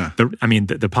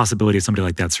 The possibility of somebody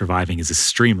like that surviving is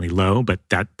extremely low, but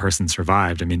that person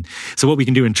survived. So what we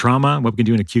can do in trauma, what we can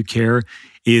do in acute care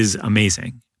is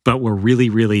amazing. But we're really,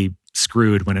 really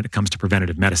screwed when it comes to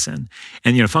preventative medicine.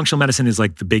 And, functional medicine is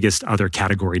like the biggest other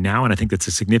category now. And I think that's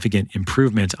a significant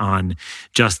improvement on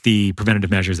just the preventative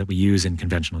measures that we use in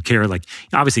conventional care. Like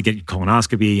obviously get your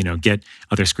colonoscopy, get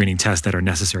other screening tests that are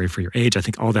necessary for your age. I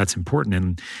think all that's important.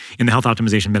 And in the health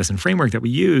optimization medicine framework that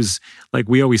we use, like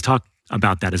we always talk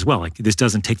about that as well. Like this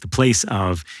doesn't take the place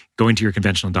of going to your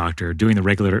conventional doctor, doing the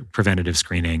regular preventative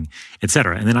screening, et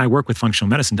cetera. And then I work with functional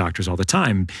medicine doctors all the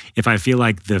time. If I feel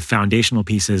like the foundational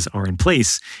pieces are in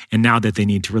place, and now that they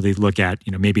need to really look at,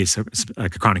 maybe it's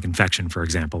like a chronic infection, for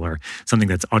example, or something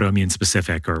that's autoimmune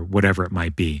specific or whatever it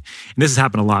might be. And this has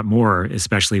happened a lot more,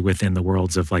 especially within the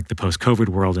worlds of like the post-COVID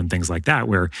world and things like that,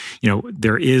 where,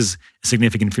 there is a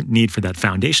significant need for that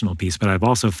foundational piece. But I've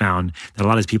also found that a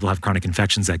lot of people have chronic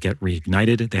infections that get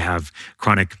reignited. They have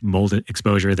chronic mold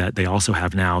exposure that they also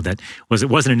have now it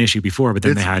wasn't an issue before, but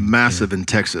then they had massive in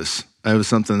Texas. It was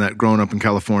something that growing up in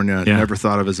California, never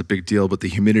thought of as a big deal, but the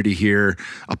humidity here,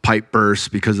 a pipe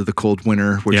burst because of the cold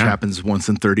winter, which happens once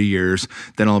in 30 years.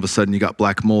 Then all of a sudden you got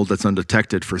black mold that's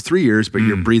undetected for 3 years, but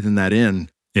you're breathing that in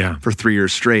for 3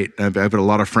 years straight. I've had a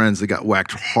lot of friends that got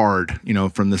whacked hard,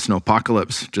 from the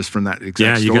snowpocalypse, just from that exact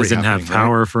story. Yeah, you guys didn't have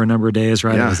power for a number of days,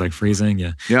 right? Yeah. It was like freezing.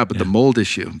 Yeah, but the mold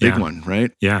issue, big one,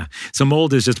 right? Yeah. So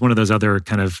mold is just one of those other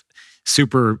kind of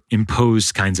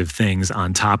superimposed kinds of things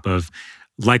on top of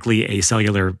likely a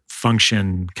cellular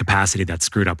function capacity that's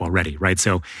screwed up already, right?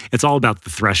 So it's all about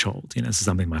the threshold. This is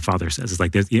something my father says. It's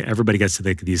like everybody gets to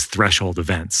these threshold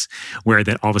events where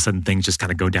that all of a sudden things just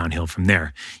kind of go downhill from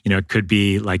there. It could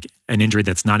be like an injury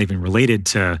that's not even related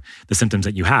to the symptoms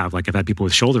that you have. Like I've had people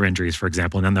with shoulder injuries, for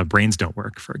example, and then the brains don't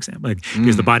work, for example,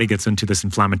 because the body gets into this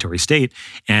inflammatory state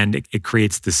and it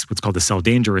creates this, what's called the cell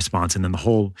danger response. And then the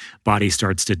whole body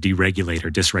starts to deregulate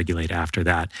or dysregulate after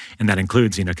that. And that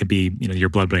includes, it could be, your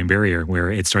blood-brain barrier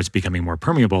where it starts becoming more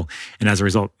permeable. And as a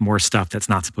result, more stuff that's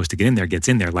not supposed to get in there gets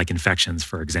in there, like infections,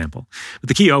 for example. But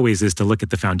the key always is to look at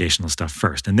the foundational stuff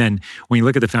first. And then when you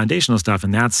look at the foundational stuff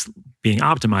and that's being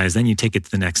optimized, then you take it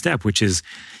to the next step, which is,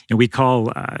 we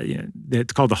call,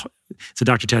 it's called so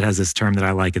Dr. Ted has this term that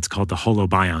I like. It's called the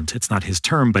holobiont. It's not his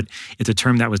term, but it's a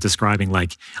term that was describing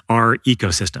like our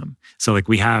ecosystem. So like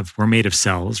we're made of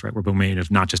cells, right? We're made of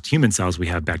not just human cells. We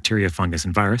have bacteria, fungus,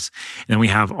 and virus. And then we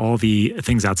have all the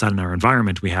things outside in our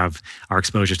environment. We have our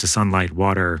exposures to sunlight,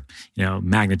 water,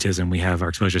 magnetism. We have our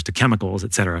exposures to chemicals,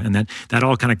 et cetera. And that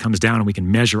all kind of comes down and we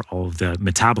can measure all of the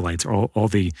metabolites, or all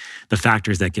the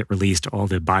factors that get released, all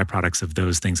the byproducts of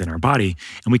those things in our body.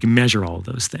 And we can measure all of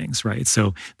those things, right?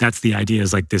 So that's the idea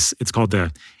is like this, it's called he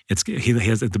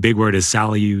has the big word is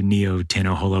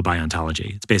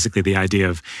saluneo-tenoholobiontology. It's basically the idea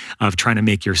of trying to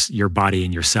make your body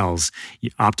and your cells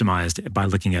optimized by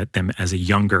looking at them as a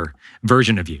younger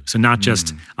version of you. So not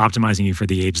just optimizing you for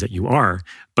the age that you are,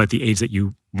 but the age that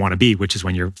you want to be, which is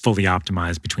when you're fully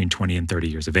optimized between 20 and 30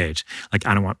 years of age. Like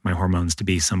I don't want my hormones to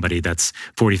be somebody that's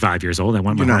 45 years old. I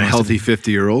want my hormones. You're not a healthy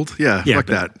 50-year-old? Yeah, fuck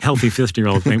that. Healthy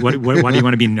 50-year-old. Why do you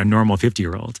want to be a normal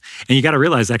 50-year-old? And you got to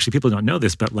realize, actually, people don't know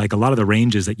this, but like a lot of the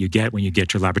ranges that you get when you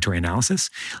get your laboratory analysis,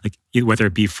 like whether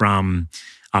it be from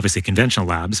obviously conventional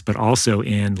labs, but also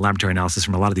in laboratory analysis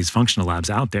from a lot of these functional labs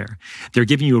out there, they're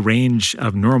giving you a range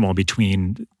of normal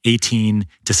between 18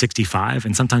 to 65,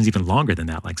 and sometimes even longer than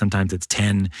that. Like sometimes it's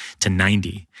 10 to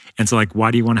 90. And so like,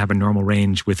 why do you want to have a normal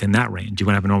range within that range? You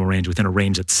want to have a normal range within a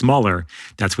range that's smaller,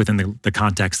 that's within the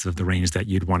context of the range that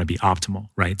you'd want to be optimal,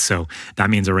 right? So that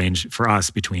means a range for us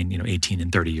between 18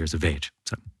 and 30 years of age.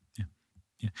 So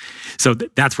yeah. So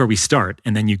that's where we start.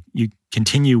 And then you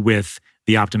continue with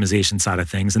the optimization side of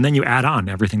things, and then you add on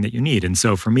everything that you need. And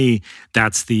so for me,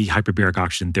 that's the hyperbaric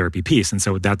oxygen therapy piece. And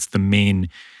so that's the main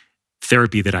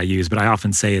therapy that I use, but I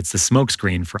often say it's the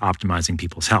smokescreen for optimizing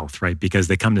people's health, right? Because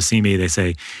they come to see me, they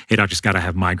say, hey, Dr. Scott, I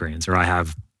have migraines, or I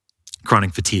have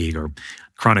chronic fatigue, or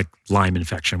chronic Lyme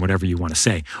infection, whatever you want to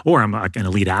say. Or I'm an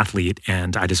elite athlete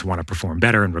and I just want to perform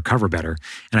better and recover better.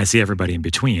 And I see everybody in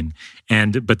between.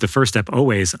 But the first step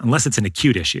always, unless it's an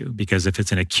acute issue, because if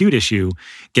it's an acute issue,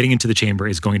 getting into the chamber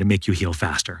is going to make you heal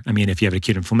faster. I mean, if you have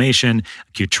acute inflammation,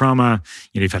 acute trauma,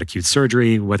 you've had acute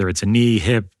surgery, whether it's a knee,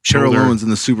 hip, shoulder. Terrell Owens in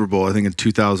the Super Bowl, I think in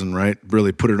 2000, right?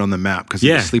 Really put it on the map because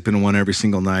he was sleeping in one every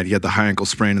single night. He had the high ankle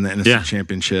sprain in the NFC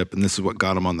championship, and this is what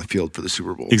got him on the field for the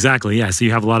Super Bowl. Exactly, yeah. So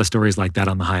you have a lot of stories like that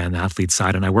on the high-end athlete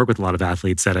side, and I work with a lot of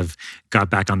athletes that have got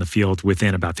back on the field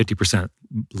within about 50%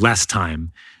 less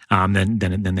time than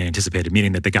they anticipated,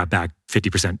 meaning that they got back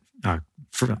 50%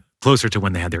 closer to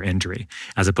when they had their injury,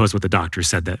 as opposed to what the doctor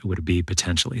said that it would be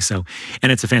potentially. So,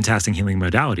 and it's a fantastic healing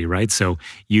modality, right? So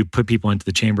you put people into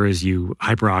the chambers, you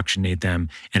hyperoxygenate them,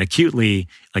 and acutely,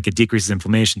 like it decreases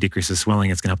inflammation, decreases swelling.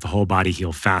 It's going to help the whole body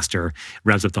heal faster,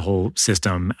 revs up the whole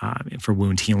system for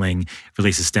wound healing,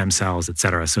 releases stem cells, et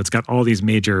cetera. So it's got all these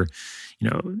major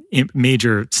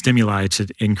major stimuli to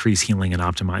increase healing and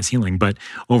optimize healing. But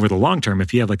over the long term,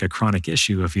 if you have like a chronic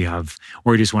issue,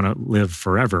 or you just want to live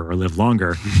forever or live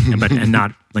longer, and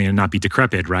not be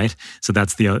decrepit, right? So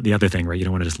that's the other thing, right? You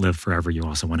don't want to just live forever. You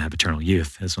also want to have eternal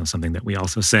youth. Is something that we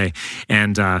also say.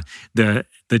 And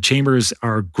the chambers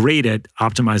are great at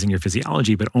optimizing your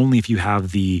physiology, but only if you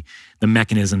have the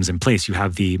mechanisms in place. You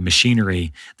have the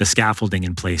machinery, the scaffolding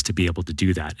in place to be able to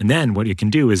do that. And then what it can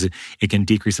do is it can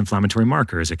decrease inflammatory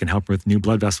markers. It can help with new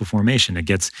blood vessel formation. It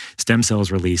gets stem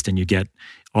cells released, and you get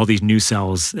all these new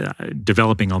cells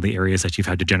developing all the areas that you've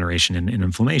had degeneration and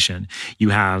inflammation. You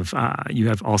have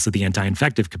also the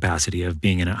anti-infective capacity of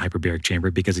being in a hyperbaric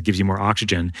chamber because it gives you more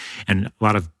oxygen. And a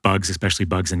lot of bugs, especially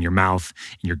bugs in your mouth,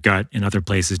 in your gut, and other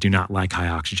places, do not like high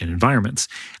oxygen environments.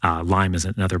 Lyme is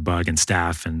another bug, and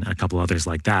staph, and a couple others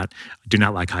like that do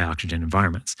not like high oxygen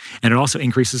environments. And it also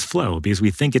increases flow because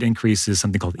we think it increases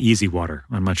something called easy water.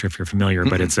 I'm not sure if you're familiar,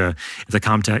 but it's a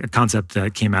concept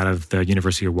that came out of the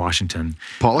University of Washington.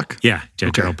 Pollack? Yeah,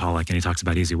 Gerald Pollack, and he talks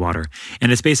about easy water.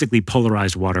 And it's basically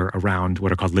polarized water around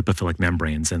what are called lipophilic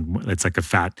membranes, and it's like a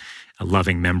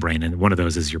fat-loving membrane, and one of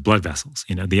those is your blood vessels.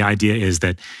 The idea is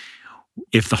that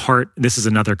if the heart, this is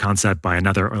another concept by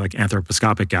another like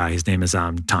anthroposcopic guy. His name is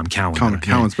Tom Cowan. Tom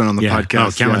Cowan's been on the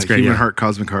podcast. Cowan's great. Human Heart,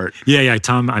 Cosmic Heart. Yeah.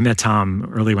 I met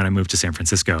Tom early when I moved to San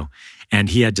Francisco. And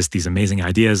he had just these amazing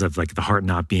ideas of like the heart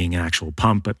not being an actual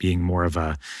pump, but being more of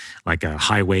a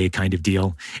highway kind of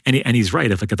deal. And he's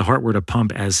right. If like the heart were to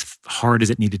pump as hard as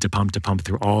it needed to pump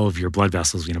through all of your blood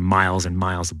vessels, miles and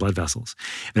miles of blood vessels,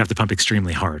 it'd have to pump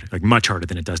extremely hard, like much harder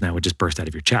than it does now. It would just burst out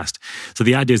of your chest. So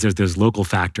the idea is there's local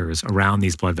factors around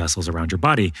these blood vessels around your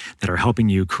body that are helping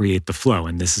you create the flow.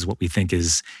 And this is what we think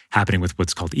is happening with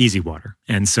what's called easy water.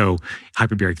 And so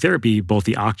hyperbaric therapy, both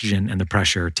the oxygen and the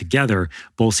pressure together,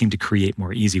 both seem to create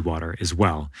more easy water as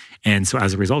well. And so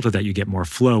as a result of that, you get more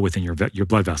flow within your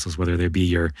blood vessels, whether they be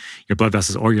your blood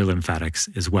vessels or your lymphatics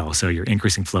as well. So you're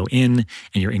increasing flow in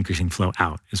and you're increasing flow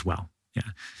out as well. Yeah.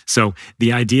 So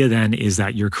the idea then is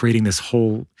that you're creating this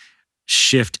whole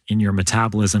shift in your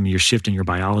metabolism, your shift in your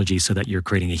biology, so that you're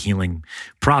creating a healing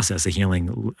process, a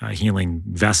healing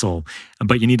vessel.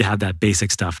 But you need to have that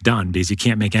basic stuff done because you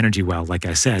can't make energy well, like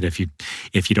I said, if you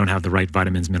don't have the right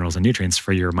vitamins, minerals, and nutrients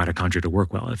for your mitochondria to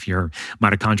work well. If your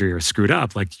mitochondria are screwed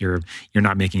up, like you're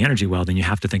not making energy well, then you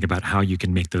have to think about how you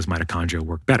can make those mitochondria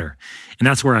work better. And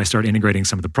that's where I start integrating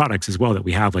some of the products as well that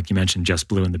we have, like you mentioned, Just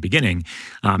Blue in the beginning.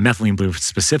 Methylene Blue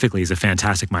specifically is a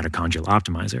fantastic mitochondrial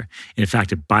optimizer. In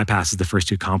fact, it bypasses the first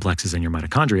two complexes in your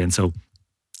mitochondria. And so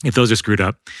if those are screwed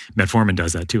up, metformin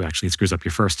does that too, actually. It screws up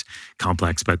your first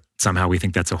complex, but somehow we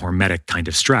think that's a hormetic kind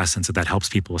of stress. And so that helps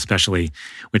people, especially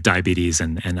with diabetes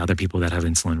and other people that have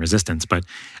insulin resistance. But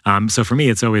so for me,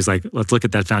 it's always like, let's look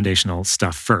at that foundational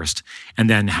stuff first.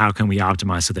 And then how can we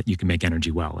optimize so that you can make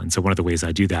energy well? And so one of the ways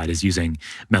I do that is using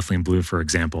Methylene Blue, for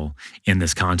example, in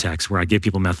this context, where I give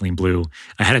people Methylene Blue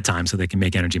ahead of time so they can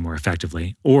make energy more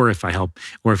effectively. Or if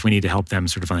we need to help them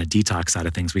sort of on a detox side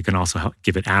of things, we can also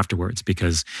give it afterwards,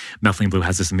 because Methylene Blue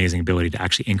has this amazing ability to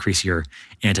actually increase your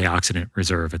antioxidant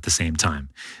reserve at the same time.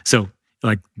 So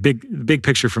like big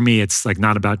picture for me, it's like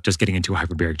not about just getting into a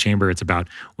hyperbaric chamber. It's about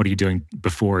what are you doing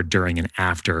before, during, and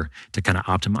after to kind of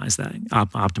optimize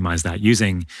that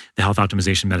using the health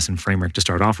optimization medicine framework to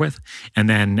start off with. And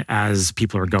then as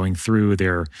people are going through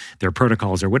their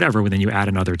protocols or whatever, then you add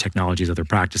in other technologies, other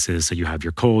practices. So you have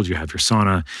your cold, you have your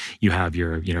sauna, you have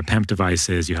your PEMP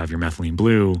devices, you have your Methylene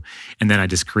Blue. And then I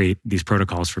just create these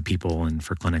protocols for people and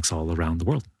for clinics all around the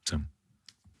world. So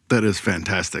that is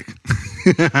fantastic.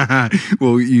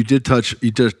 Well, you touched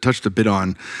a bit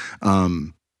on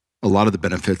a lot of the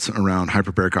benefits around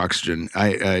hyperbaric oxygen.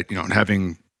 I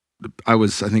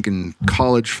was, I think, in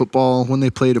college football when they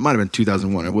played. It might have been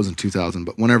 2001. It wasn't 2000,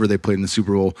 but whenever they played in the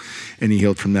Super Bowl, and he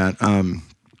healed from that.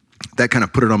 That kind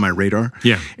of put it on my radar.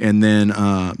 Yeah. And then,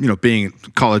 being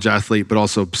a college athlete, but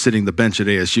also sitting the bench at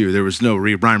ASU, there was no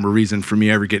rhyme or reason for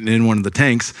me ever getting in one of the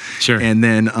tanks. Sure. And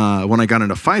then when I got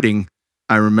into fighting,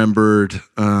 I remembered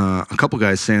a couple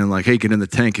guys saying like, hey, get in the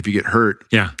tank if you get hurt.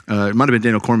 Yeah. It might have been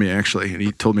Daniel Cormier, actually. And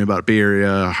he told me about Bay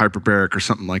Area hyperbaric or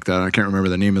something like that. I can't remember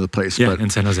the name of the place. Yeah, but in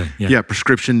San Jose. Yeah,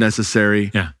 prescription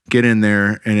necessary. Yeah. Get in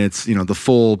there, and it's, the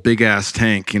full big ass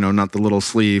tank, not the little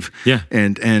sleeve. Yeah.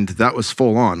 And that was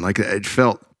full on. Like, it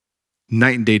felt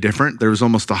night and day different. There was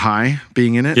almost a high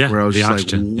being in it, where I was just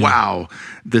oxygen. Like, wow,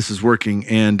 this is working.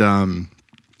 And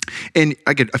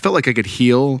I felt like I could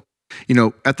heal.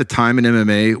 At the time in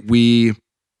MMA, we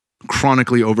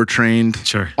chronically overtrained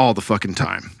all the fucking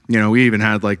time. We even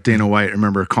had like Dana White, I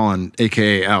remember calling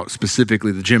AKA out,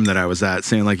 specifically the gym that I was at,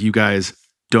 saying like, you guys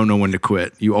don't know when to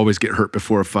quit. You always get hurt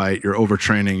before a fight. You're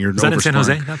overtraining. You're Is that in San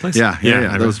Jose, that place? Yeah.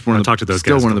 That was one of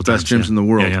the best gyms in the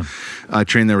world. Yeah. I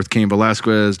trained there with Cain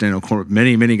Velasquez, Daniel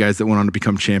Cormier, many guys that went on to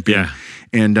become champion. Yeah.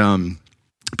 And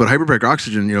but hyperbaric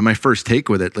oxygen, my first take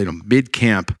with it, mid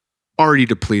camp, already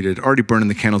depleted, already burning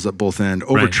the candles at both ends,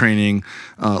 overtraining,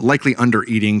 likely under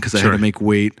eating because I had to make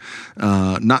weight,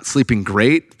 not sleeping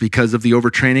great because of the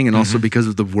overtraining and also because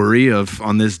of the worry of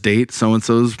on this date,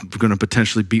 so-and-so's going to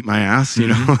potentially beat my ass,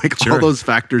 all those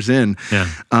factors in. Yeah.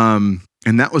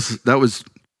 And that was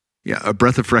a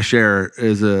breath of fresh air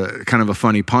is a kind of a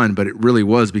funny pun, but it really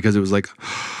was because it was like,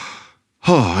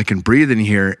 oh, I can breathe in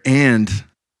here. And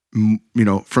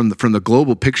from the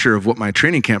global picture of what my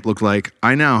training camp looked like,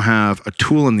 I now have a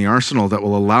tool in the arsenal that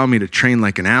will allow me to train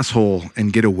like an asshole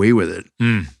and get away with it.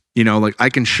 I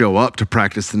can show up to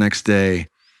practice the next day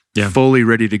fully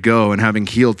ready to go and having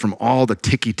healed from all the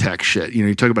ticky-tack shit.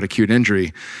 You talk about acute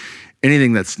injury,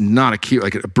 anything that's not acute,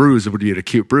 like a bruise would be an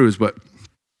acute bruise, but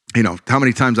how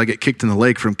many times I get kicked in the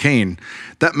leg from Cain,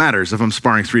 that matters if I'm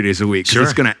sparring 3 days a week. Because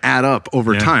it's going to add up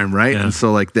over time, right? Yeah. And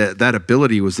so that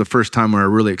ability was the first time where I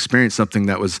really experienced something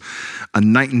that was a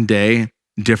night and day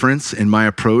difference in my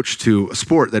approach to a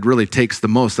sport that really takes the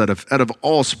most out of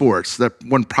all sports. That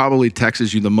one probably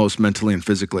taxes you the most mentally and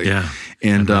physically. Yeah.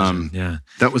 And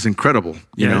that was incredible,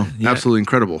 absolutely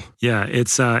incredible. Yeah,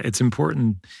 it's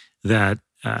important that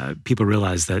people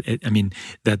realize that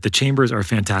that the chambers are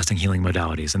fantastic healing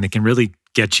modalities, and they can really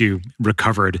get you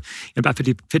recovered about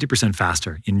 50%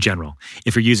 faster in general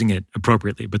if you're using it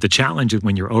appropriately. But the challenge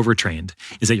when you're overtrained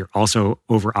is that you're also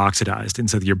over-oxidized,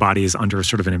 and so that your body is under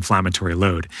sort of an inflammatory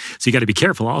load. So you got to be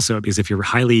careful also, because if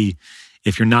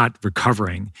you're not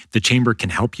recovering, the chamber can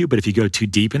help you, but if you go too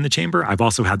deep in the chamber, I've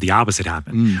also had the opposite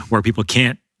happen, where people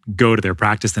can't go to their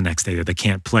practice the next day, that they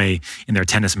can't play in their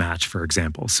tennis match, for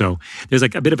example. So there's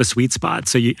like a bit of a sweet spot.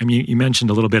 So you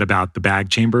mentioned a little bit about the bag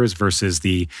chambers versus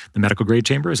the medical grade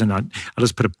chambers, and I'll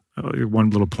just put one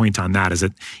little point on that is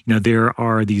that there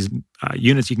are these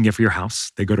units you can get for your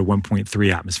house. They go to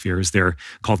 1.3 atmospheres. They're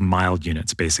called mild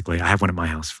units, basically. I have one at my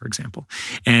house, for example.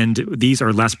 And these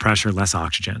are less pressure, less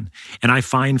oxygen. And I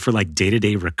find for like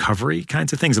day-to-day recovery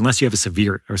kinds of things, unless you have a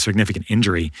severe or significant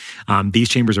injury, these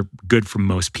chambers are good for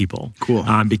most people. Cool.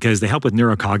 Because they help with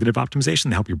neurocognitive optimization.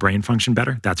 They help your brain function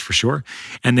better, that's for sure.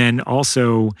 And then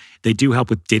also, they do help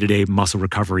with day-to-day muscle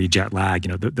recovery, jet lag,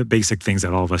 the basic things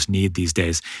that all of us need these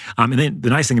days. And then the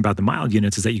nice thing about the mild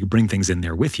units is that you can bring things in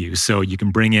there with you. So you can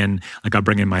bring in, like I'll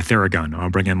bring in my Theragun, or I'll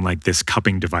bring in like this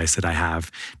cupping device that I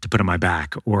have to put on my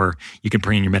back, or you can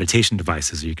bring in your meditation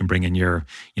devices, or you can bring in your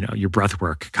breath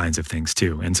work kinds of things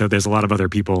too. And so there's a lot of other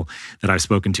people that I've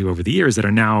spoken to over the years that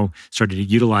are now starting to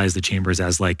utilize the chambers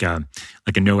as like a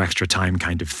no extra time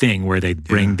kind of thing, where they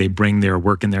bring their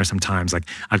work in there sometimes. Like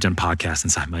I've done podcasts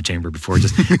inside my chamber before,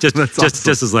 just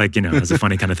as like, as a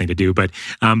funny kind of thing to do. But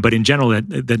in general,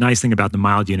 the nice thing about the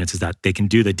mild units is that they can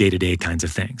do the day-to-day kinds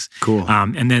of things. Cool.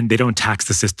 And then they don't tax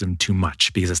the system too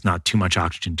much, because it's not too much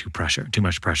oxygen, too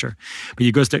much pressure. But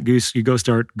you go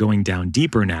start going down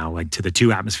deeper now, like to the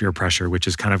 2 atmosphere pressure, which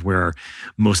is kind of where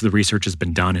most of the research has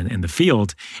been done in the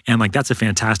field. And like that's a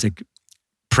fantastic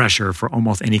pressure for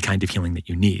almost any kind of healing that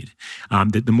you need.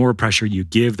 The more pressure you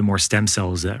give, the more stem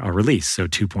cells that are released. So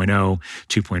 2.0,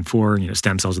 2.4,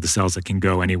 stem cells are the cells that can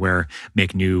go anywhere,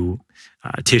 make new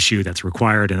tissue that's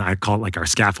required. And I call it like our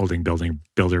scaffolding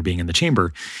builder being in the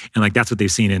chamber. And like that's what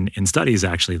they've seen in studies,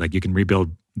 actually. Like you can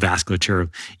rebuild vasculature,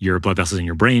 your blood vessels in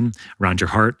your brain, around your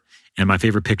heart. And my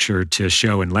favorite picture to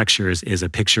show in lectures is an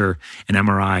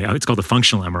MRI. It's called the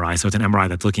functional MRI. So it's an MRI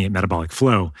that's looking at metabolic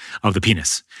flow of the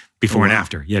penis before and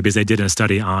after. Yeah, because they did a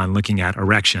study on looking at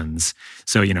erections.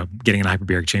 So, getting in a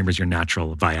hyperbaric chamber is your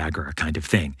natural Viagra kind of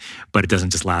thing. But it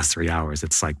doesn't just last 3 hours.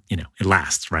 It's like, it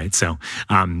lasts, right? So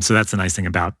that's the nice thing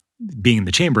about being in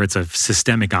the chamber. It's a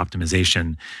systemic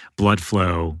optimization, blood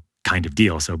flow kind of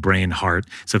deal. So brain, heart.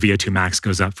 So VO2 max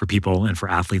goes up for people and for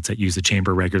athletes that use the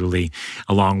chamber regularly,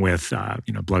 along with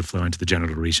blood flow into the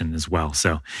genital region as well.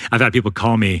 So I've had people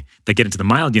call me, they get into the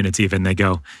mild units even, they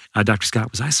go, Dr. Scott,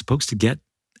 was I supposed to get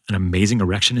an amazing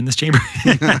erection in this chamber?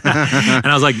 And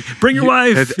I was like, bring your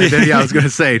wife. And then, I was going to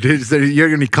say, you're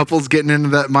going to be couples getting into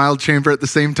that mild chamber at the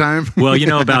same time? Well,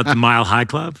 about the Mile High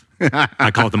Club? I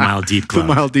call it the Mile Deep Club.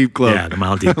 The Mile Deep Club. Yeah, the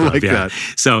Mile Deep Club. I like that.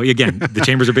 So again, the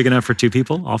chambers are big enough for 2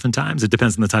 people. Oftentimes, it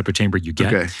depends on the type of chamber you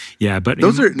get. Okay. Yeah, but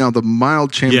those are now the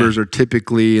mild chambers are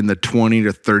typically in the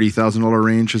 $20,000 to $30,000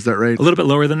 range. Is that right? A little bit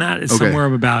lower than that. It's somewhere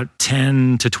about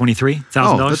 $10,000 to $23,000.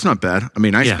 Oh, that's not bad. I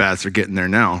mean, ice baths are getting there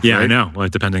now. Yeah, right? I know. Well,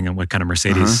 depending on what kind of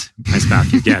Mercedes ice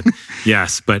bath you get.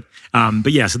 Yes, but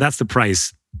yeah. So that's the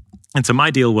price. And so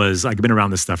my deal was, I've been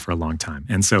around this stuff for a long time.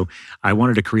 And so I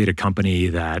wanted to create a company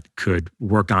that could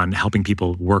work on helping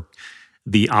people work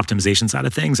the optimization side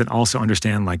of things and also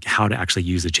understand like how to actually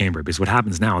use the chamber. Because what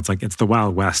happens now, it's the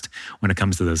Wild West when it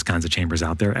comes to those kinds of chambers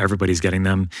out there. Everybody's getting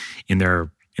them in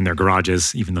their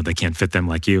garages, even though they can't fit them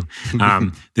like you.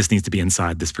 This needs to be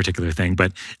inside this particular thing.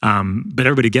 But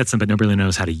everybody gets them, but nobody really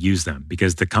knows how to use them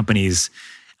because the companies,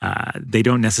 they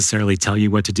don't necessarily tell you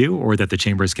what to do or that the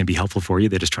chambers can be helpful for you.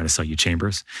 They're just trying to sell you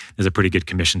chambers. There's a pretty good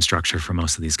commission structure for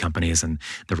most of these companies and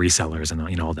the resellers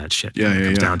and all that shit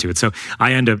comes down to it. So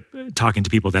I end up talking to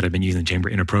people that have been using the chamber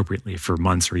inappropriately for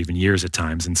months or even years at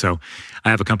times. And so I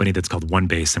have a company that's called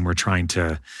OneBase, and we're trying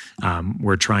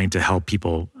to help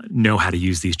people know how to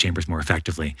use these chambers more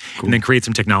effectively, and then create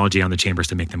some technology on the chambers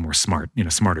to make them more smart,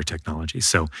 smarter technology.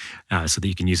 So that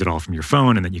you can use it all from your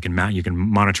phone, and then you can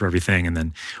monitor everything, and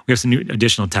then we have some new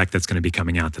additional tech that's going to be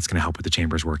coming out that's going to help with the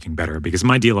chambers working better. Because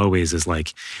my deal always is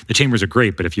like, the chambers are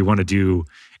great, but if you want to do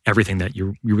everything that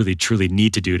you really truly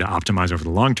need to do to optimize over the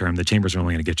long term, the chambers are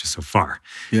only going to get you so far.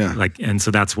 Yeah. And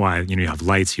so that's why, you have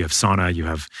lights, you have sauna, you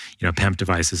have, PEMP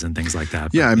devices and things like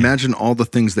that. Yeah. Imagine all the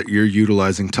things that you're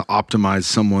utilizing to optimize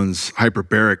someone's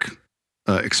hyperbaric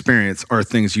experience are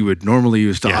things you would normally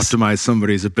use to optimize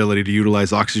somebody's ability to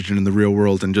utilize oxygen in the real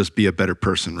world and just be a better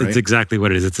person, right? That's exactly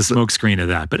what it is. It's a smoke screen of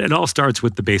that. But it all starts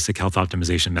with the basic health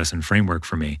optimization medicine framework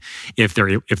for me, if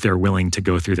they're willing to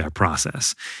go through that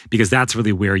process, because that's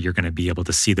really where you're going to be able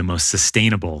to see the most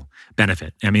sustainable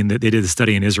benefit. I mean, they did a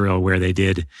study in Israel where they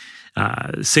did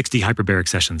 60 hyperbaric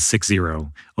sessions, 60,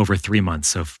 over 3 months.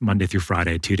 So Monday through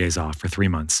Friday, 2 days off for 3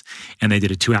 months. And they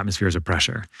did it 2 atmospheres of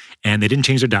pressure. And they didn't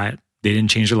change their diet. They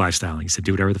didn't change their lifestyle. He said,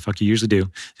 do whatever the fuck you usually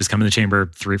do. Just come in the chamber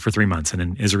for 3 months. And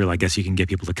in Israel, I guess you can get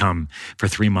people to come for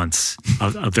 3 months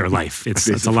of their life. It's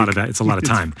a lot of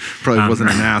time. Probably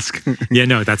wasn't an ask. Yeah,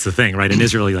 no, that's the thing, right? In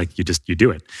Israel, you do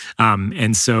it.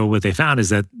 And so what they found is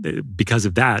that because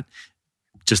of that,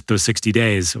 just those 60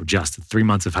 days or just 3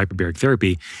 months of hyperbaric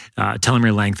therapy,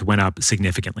 telomere length went up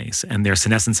significantly, and their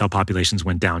senescent cell populations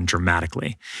went down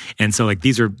dramatically. And so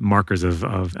these are markers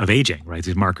of aging, right?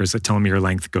 These markers that telomere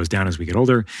length goes down as we get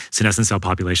older. Senescent cell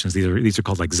populations, these are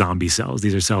called like zombie cells.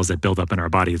 These are cells that build up in our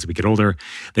body as we get older.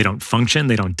 They don't function,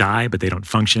 they don't die, but they don't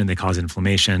function. They cause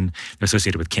inflammation. They're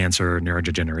associated with cancer,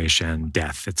 neurodegeneration,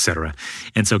 death, et cetera.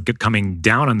 And so coming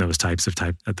down on those types of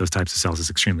cells is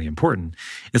extremely important.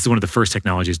 This is one of the first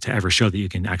technologies to ever show that you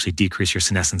can actually decrease your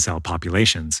senescent cell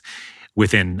populations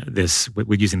within this,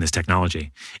 with using this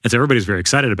technology. And so everybody's very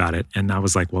excited about it. And I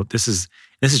was like, well, this is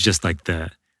just like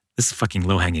this is fucking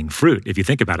low-hanging fruit. If you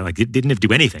think about it, like it didn't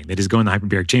do anything. They just go in the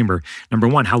hyperbaric chamber. Number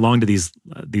one, how long do these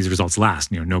results last?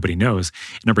 Nobody knows.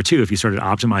 Number two, if you started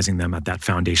optimizing them at that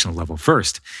foundational level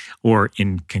first, or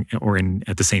in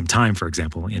at the same time, for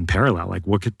example, in parallel, like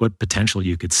what potential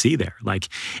you could see there.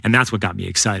 And that's what got me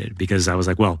excited, because I was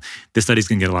like, well, this study's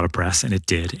gonna get a lot of press, and it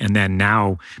did. And then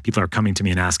now people are coming to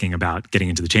me and asking about getting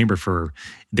into the chamber for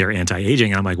their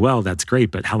anti-aging. And I'm like, well, that's great,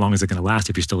 but how long is it going to last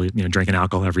if you're still, drinking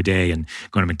alcohol every day and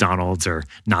going to McDonald's, or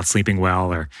not sleeping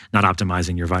well, or not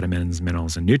optimizing your vitamins,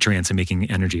 minerals, and nutrients and making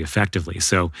energy effectively?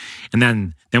 So, and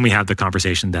then we have the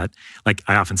conversation that, like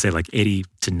I often say, like 80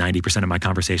 to 90% of my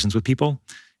conversations with people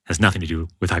has nothing to do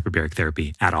with hyperbaric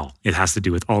therapy at all. It has to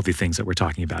do with all the things that we're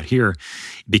talking about here.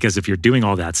 Because if you're doing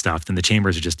all that stuff, then the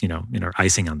chambers are just,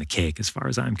 icing on the cake as far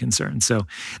as I'm concerned. So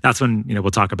that's when,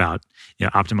 we'll talk about,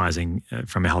 optimizing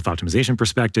from a health optimization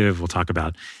perspective. We'll talk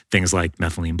about things like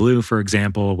methylene blue, for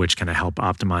example, which kind of help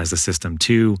optimize the system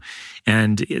too.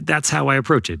 And that's how I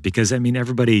approach it, because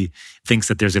everybody thinks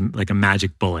that there's a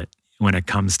magic bullet when it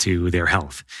comes to their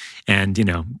health. And,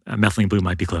 methylene blue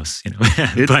might be close,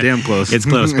 It's damn close. It's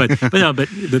close, but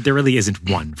there really isn't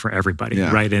one for everybody,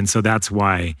 right? And so that's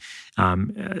why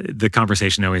the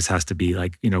conversation always has to be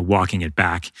like, walking it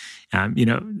back.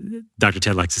 Dr.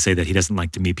 Ted likes to say that he doesn't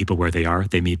like to meet people where they are.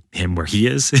 They meet him where he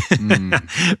is.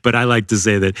 But I like to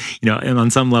say that, and on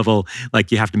some level,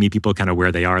 like you have to meet people kind of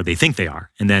where they are, they think they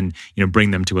are, and then, bring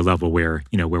them to a level where,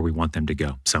 where we want them to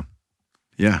go. So.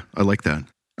 Yeah, I like that.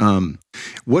 And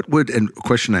a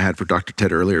question I had for Dr.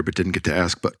 Ted earlier, but didn't get to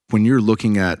ask, but when you're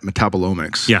looking at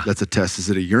metabolomics, that's a test.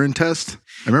 Is it a urine test?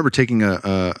 I remember taking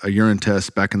a urine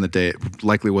test back in the day. It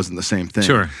likely wasn't the same thing.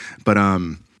 Sure. But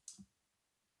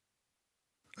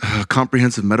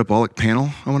comprehensive metabolic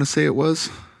panel, I want to say it was.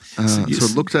 So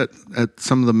it looked at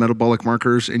some of the metabolic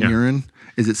markers in urine.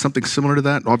 Is it something similar to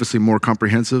that? Obviously more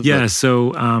comprehensive. Yeah.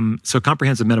 So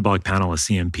comprehensive metabolic panel, a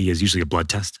CMP, is usually a blood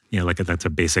test. That's a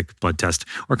basic blood test,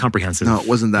 or comprehensive. No, it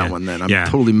wasn't that one then. I'm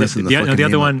totally missing the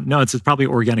other one. No, it's probably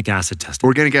organic acid testing.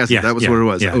 Organic acid. That was what it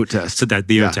was. Yeah. OAT test. So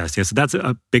the OAT test. Yeah. So that's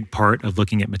a big part of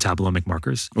looking at metabolomic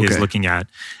markers. Is looking at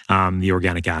the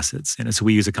organic acids. And so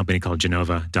we use a company called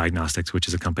Genova Diagnostics, which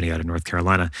is a company out of North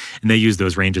Carolina, and they use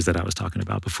those ranges that I was talking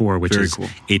about before, which is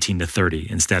 18 to 30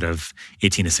 instead of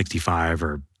 18 to 65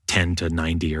 or 10 to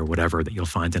 90 or whatever that you'll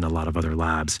find in a lot of other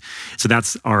labs. So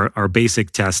that's our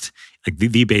basic test. Like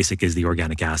the basic is the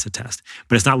organic acid test,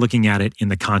 but it's not looking at it in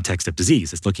the context of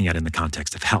disease. It's looking at it in the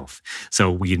context of health.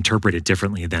 So we interpret it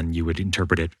differently than you would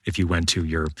interpret it if you went to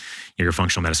your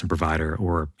functional medicine provider,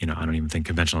 or I don't even think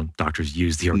conventional doctors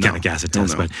use the organic acid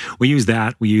test, but we use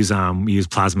that. We use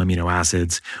plasma amino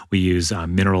acids. We use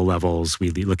mineral levels. We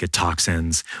look at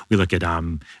toxins. We look at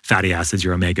fatty acids,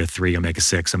 your omega-3,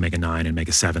 omega-6, omega-9,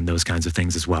 omega-7, those kinds of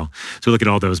things as well. So we look at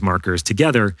all those markers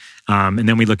together, and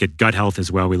then we look at gut health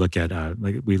as well. We look at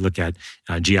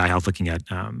GI health, looking at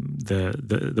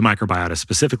the microbiota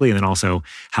specifically, and then also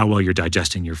how well you're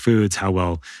digesting your foods, how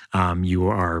well you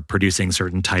are producing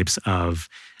certain types of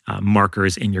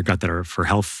markers in your gut that are for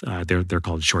health. They're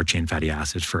called short chain fatty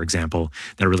acids, for example,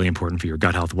 that are really important for your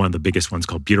gut health. One of the biggest ones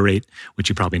called butyrate, which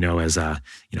you probably know as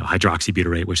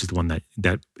hydroxybutyrate, which is the one that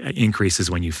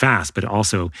increases when you fast, but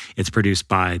also it's produced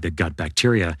by the gut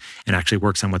bacteria and actually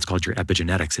works on what's called your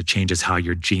epigenetics. It changes how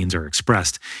your genes are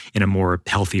expressed in a more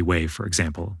healthy way, for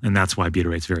example. And that's why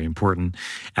butyrate is very important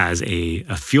as a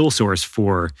fuel source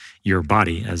for your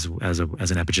body as an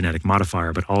epigenetic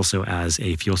modifier, but also as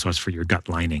a fuel source for your gut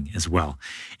lining as well.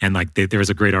 And there was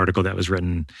a great article that was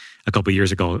written a couple of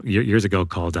years ago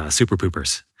called Super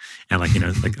Poopers, and like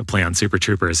a play on Super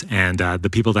Troopers. And the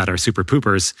people that are super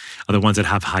poopers are the ones that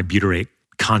have high butyrate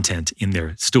content in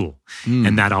their stool.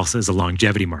 And that also is a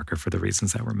longevity marker for the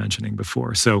reasons that we're mentioning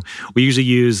before. So we usually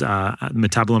use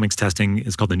metabolomics testing.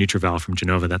 It's called the NutrEval from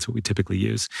Genova. That's what we typically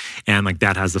use. And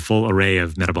that has the full array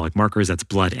of metabolic markers. That's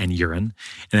blood and urine.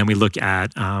 And then we look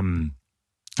at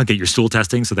your stool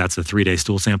testing. So that's a 3-day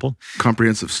stool sample.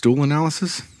 Comprehensive stool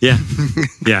analysis? Yeah.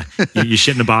 Yeah. You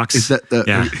shit in a box. Is that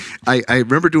I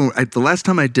remember doing, the last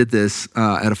time I did this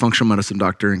at a functional medicine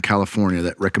doctor in California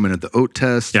that recommended the OAT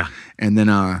test. Yeah. And then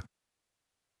the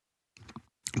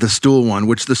stool one,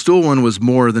 which the stool one was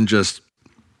more than just,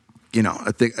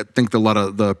 I think a lot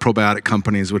of the probiotic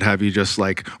companies would have you just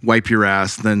wipe your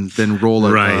ass, then roll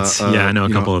it. Right. I know a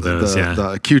couple of those.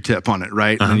 The Q-tip on it,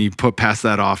 right? And then you pass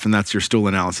that off, and that's your stool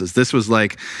analysis. This was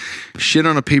shit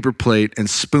on a paper plate and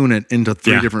spoon it into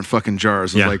 3 different fucking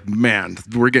jars. I was man,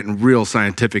 we're getting real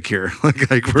scientific here.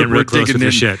 We're digging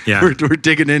in. Shit. Yeah. We're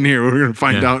digging in here. We're going to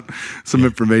find out some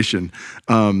information.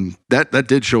 That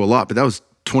did show a lot, but that was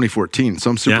 2014. So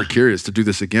I'm super curious to do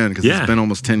this again because it's been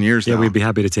almost 10 years now. Yeah, we'd be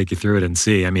happy to take you through it and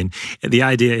see. I mean, the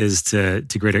idea is to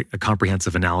create a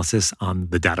comprehensive analysis on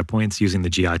the data points using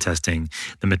the GI testing,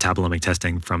 the metabolomic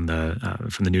testing from the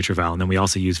NutrEval, and then we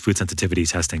also use food sensitivity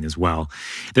testing as well.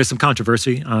 There's some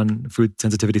controversy on food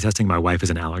sensitivity testing. My wife is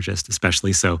an allergist,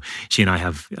 especially, so she and I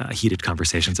have heated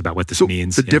conversations about what this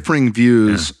means. The differing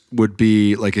views would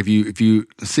be if you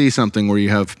see something where you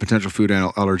have potential food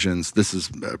allergens. This is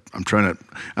I'm trying to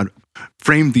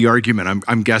frame the argument,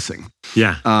 I'm guessing.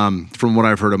 Yeah. From what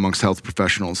I've heard amongst health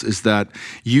professionals is that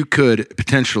you could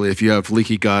potentially, if you have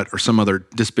leaky gut or some other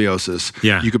dysbiosis,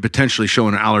 you could potentially show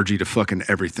an allergy to fucking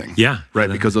everything. Yeah. Right?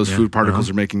 Because those food particles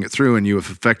are making it through and you have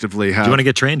effectively have... Do you want to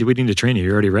get trained? Do we need to train you?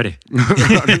 You're already ready.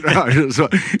 So,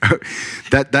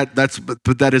 but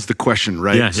that is the question,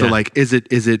 right? Yeah, so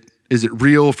is it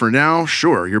real for now?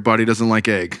 Sure. Your body doesn't like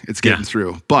egg. It's getting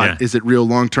through. But is it real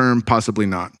long-term? Possibly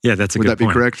not. Yeah, that's a good point. Would that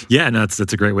be correct? Yeah, no,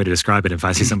 that's a great way to describe it. If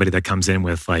I see somebody that comes in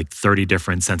with 30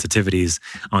 different sensitivities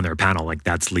on their panel,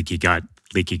 that's leaky gut.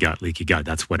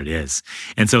 That's what it is.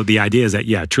 And so the idea is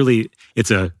that, truly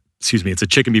it's a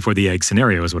chicken before the egg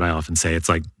scenario is what I often say. It's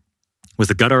was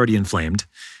the gut already inflamed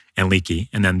and leaky,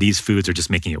 and then these foods are just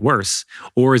making it worse?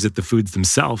 Or is it the foods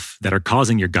themselves that are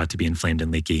causing your gut to be inflamed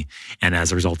and leaky, and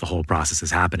as a result, the whole process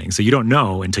is happening? So you don't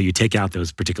know until you take out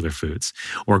those particular foods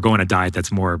or go on a diet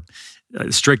that's more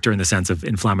stricter in the sense of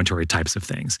inflammatory types of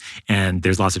things. And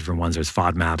there's lots of different ones. There's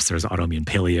FODMAPs, there's autoimmune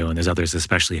paleo, and there's others,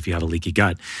 especially if you have a leaky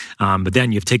gut. But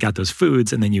then you take out those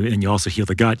foods, and then you also heal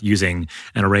the gut using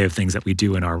an array of things that we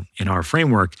do in our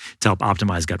framework to help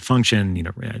optimize gut function,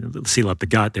 seal up the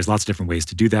gut. There's lots of different ways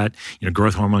to do that.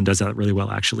 Growth hormone does that really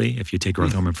well, actually, if you take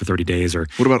growth hormone for 30 days. Or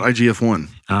what about IGF-1?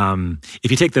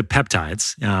 If you take the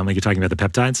peptides, you're talking about the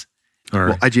peptides?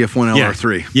 Or IGF-1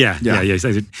 LR3. Yeah.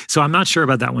 So I'm not sure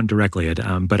about that one directly,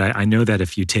 but I know that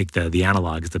if you take the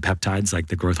analogs, the peptides, like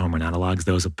the growth hormone analogs,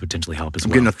 those will potentially help as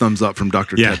well. I'm getting a thumbs up from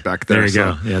Dr. Ted back there. There you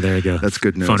go. Yeah, there you go. That's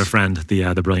good news. Phone a friend,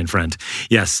 the brilliant friend.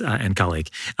 Yes, and colleague.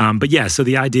 But yeah, so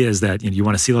the idea is that you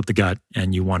want to seal up the gut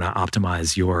and you want to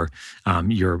optimize your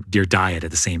diet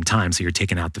at the same time. So you're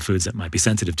taking out the foods that might be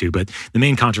sensitive to. But the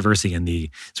main controversy in the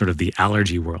sort of the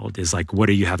allergy world is like, what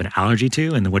do you have an allergy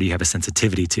to, and then what do you have a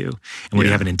sensitivity to? And what do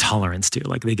you have an intolerance to?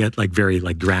 Like they get like very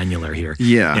like granular here.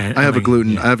 Yeah, I have a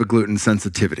gluten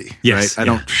sensitivity. Yes, right? I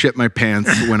don't shit my pants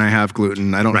when I have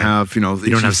gluten. I don't have you don't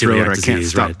have throat, celiac or I can't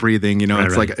disease, stop breathing.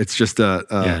 It's like it's just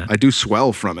I do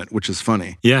swell from it, which is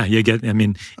funny. Yeah, you get. I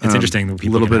mean, it's interesting. A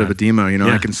little bit of edema.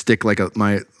 I can stick like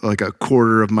a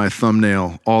quarter of my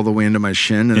thumbnail all the way into my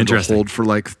shin, and it'll hold for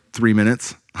like 3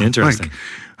 minutes. Interesting.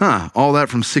 All that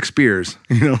from 6 beers.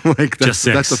 Like just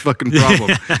 6. That's a fucking problem.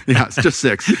 Yeah, it's just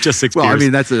 6. Just 6 well, beers. I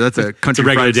mean, that's a country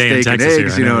fried steak and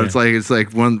eggs. Here, it's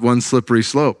like one slippery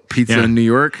slope. Pizza in New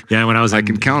York. Yeah, I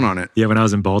can count on it. Yeah, when I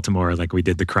was in Baltimore, like we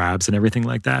did the crabs and everything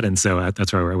like that, and so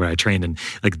that's where I trained. And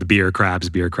like the beer crabs.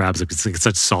 Like it's like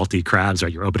such salty crabs,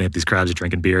 right? You're opening up these crabs, you're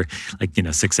drinking beer. Like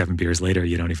 6, 7 beers later,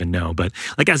 you don't even know. But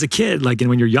like as a kid, like and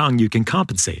when you're young, you can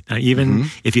compensate. Even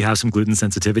if you have some gluten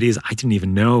sensitivities, I didn't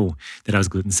even know that I was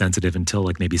gluten sensitive until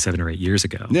like maybe 7 or 8 years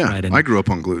ago. Yeah, right? And I grew up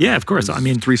on gluten. Yeah, of course. I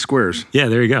mean, 3 squares. Yeah,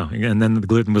 there you go. And then the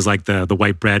gluten was like the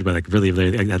white bread, but like really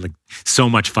it had like so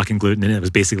much fucking gluten in it. It was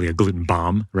basically a gluten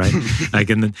bomb, right?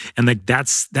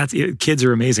 That's kids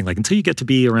are amazing. Like until you get to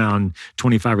be around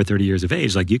 25 or 30 years of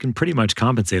age, like you can pretty much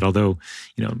compensate. Although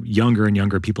younger and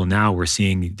younger people now we're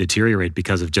seeing deteriorate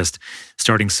because of just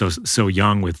starting so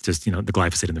young with just the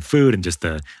glyphosate in the food and just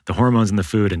the hormones in the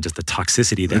food and just the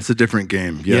toxicity. That's a different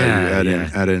game. Yeah, you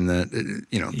add in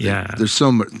that. There's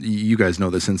so much. You guys know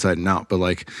this inside and out, but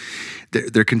like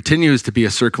there continues to be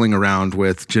a circling around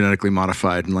with genetically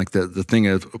modified, and like the thing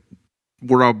is,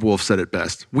 Rob Wolf said it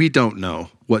best. We don't know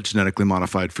what genetically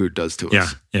modified food does to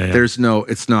us. Yeah.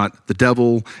 It's not the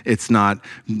devil. It's not,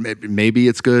 maybe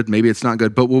it's good, maybe it's not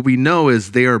good. But what we know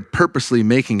is they are purposely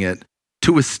making it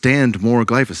to withstand more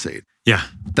glyphosate. Yeah.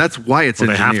 That's why it's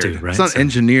engineered. They have to, right? It's not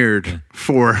engineered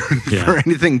for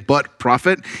anything but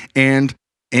profit.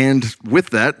 And with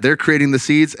that, they're creating the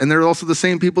seeds, and they're also the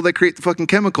same people that create the fucking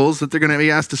chemicals that they're going to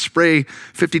be asked to spray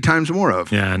 50 times more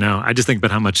of. Yeah, no, I just think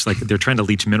about how much like they're trying to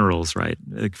leach minerals, right,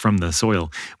 like, from the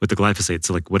soil with the glyphosate.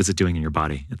 So like, what is it doing in your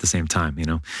body at the same time,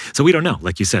 So we don't know,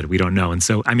 like you said, we don't know. And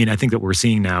so, I mean, I think that what we're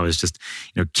seeing now is just,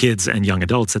 kids and young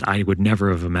adults that I would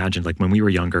never have imagined, like when we were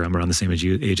younger, I'm around the same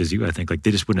age as you, I think, like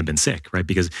they just wouldn't have been sick, right?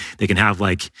 Because they can have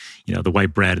like, the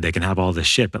white bread, they can have all this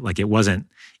shit, but like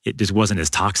it just wasn't as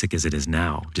toxic as it is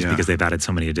now, just because they've added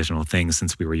so many additional things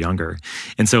since we were younger.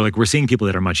 And so like we're seeing people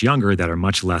that are much younger that are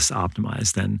much less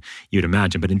optimized than you'd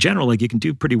imagine. But in general, like you can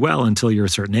do pretty well until you're a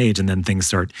certain age, and then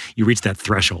you reach that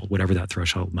threshold, whatever that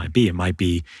threshold might be. It might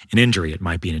be an injury, it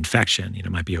might be an infection, it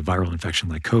might be a viral infection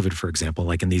like COVID, for example,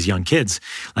 like in these young kids,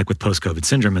 like with post-COVID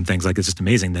syndrome and things, like it's just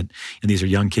amazing that, and these are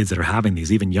young kids that are having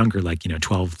these, even younger, like,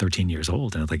 12, 13 years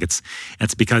old. And like it's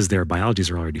because their biologies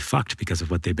are already fucked because of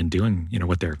what they've been doing,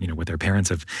 what their parents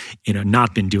have,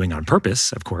 not been doing on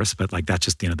purpose, of course, but like that's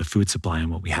just, the food supply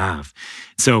and what we have.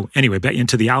 So anyway, back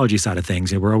into the allergy side of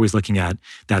things, we're always looking at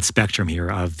that spectrum here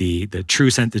of the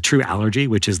true allergy,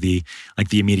 which is the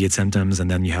immediate symptoms. And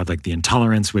then you have like the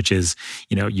intolerance, which is,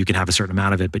 you can have a certain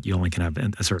amount of it, but you only can have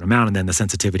a certain amount. And then the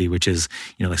sensitivity, which is,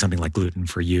 like something like gluten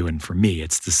for you and for me,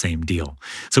 it's the same deal.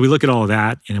 So we look at all of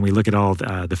that, and we look at all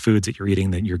the foods that you're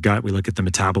eating, that your gut, we look at the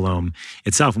metabolome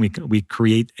itself, and we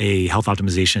create a health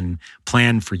optimization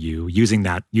plan for you using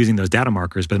those data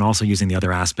markers, but then also using the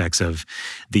other aspects of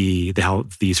the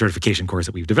certification course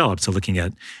that we've developed. So looking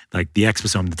at like the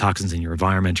exposome, the toxins in your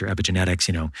environment, your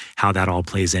epigenetics, how that all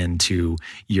plays into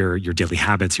your daily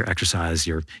habits, your exercise,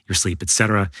 your sleep, et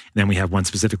cetera. And then we have one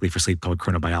specifically for sleep called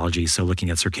chronobiology. So looking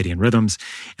at circadian rhythms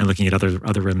and looking at other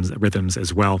rhythms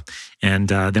as well. And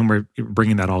then we're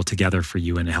bringing that all together for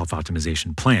you in a health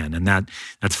optimization plan. And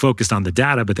that's focused on the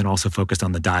data, but then also focused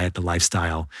on the diet, the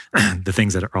lifestyle, the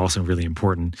things that are also really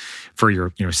important for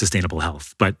your sustainable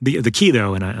health. But the key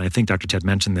though, and I think Dr. Ted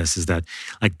mentioned this, is that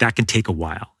like that can take a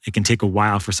while. It can take a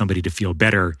while for somebody to feel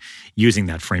better using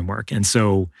that framework. And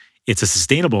so it's a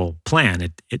sustainable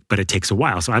plan, but it takes a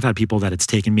while. So I've had people that it's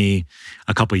taken me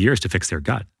a couple of years to fix their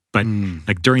gut. But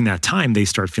like during that time, they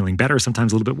start feeling better,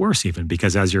 sometimes a little bit worse even,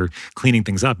 because as you're cleaning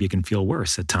things up, you can feel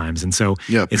worse at times. And so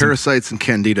parasites and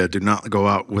candida do not go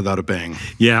out without a bang.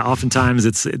 Yeah,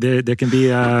 oftentimes there can be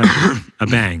a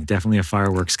bang, definitely a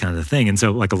fireworks kind of thing. And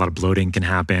so like a lot of bloating can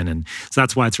happen. And so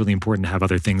that's why it's really important to have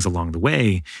other things along the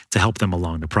way to help them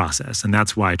along the process. And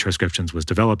that's why Transcriptions was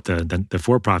developed, the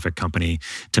for-profit company,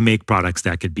 to make products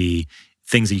that could be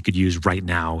things that you could use right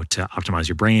now to optimize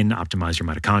your brain, optimize your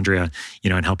mitochondria,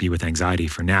 and help you with anxiety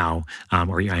for now,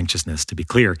 or your anxiousness, to be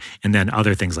clear. And then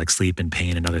other things like sleep and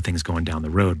pain and other things going down the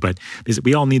road. But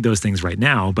we all need those things right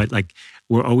now. But like,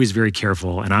 we're always very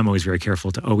careful, and I'm always very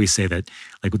careful to always say that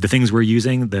like the things we're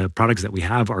using, the products that we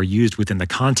have are used within the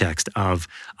context of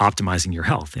optimizing your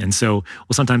health. And so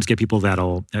we'll sometimes get people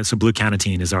so blue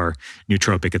cannatine is our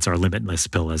nootropic, it's our limitless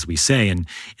pill, as we say, and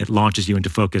it launches you into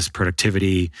focus,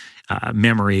 productivity,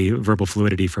 memory, verbal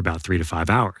fluidity for about 3 to 5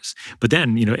 hours. But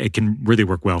then, it can really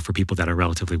work well for people that are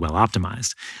relatively well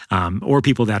optimized, or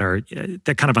people that are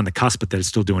they're kind of on the cusp, but they're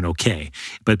still doing okay.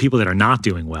 But people that are not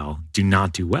doing well do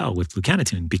not do well with blue cannatine,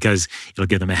 because it'll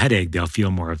give them a headache. They'll feel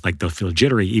they'll feel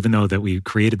jittery, even though that we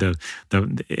created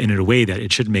in a way that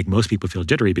it should make most people feel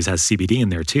jittery, because it has CBD in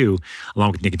there too,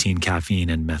 along with nicotine, caffeine,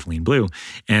 and methylene blue.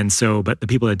 And so, but the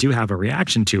people that do have a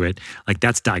reaction to it, like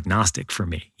that's diagnostic for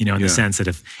me, in the sense that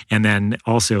and then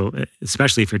also,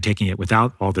 especially if you're taking it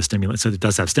without all the stimulants, so it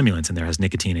does have stimulants in there, has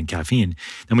nicotine and caffeine.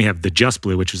 Then we have the Just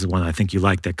Blue, which is the one I think you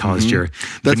like that caused your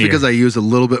That's veneer. Because I use a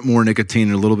little bit more nicotine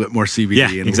and a little bit more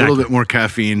CBD and a little bit more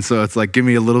caffeine. So it's like, give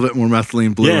me a little bit more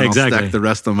methylene blue and I'll stack the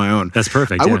rest on my own. That's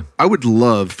perfect. I would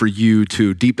love for you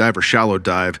to deep dive or shallow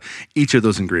dive each of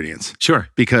those ingredients. Sure.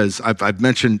 Because I've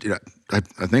mentioned, I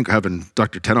think having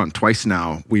Dr. Ted on twice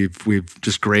now, we've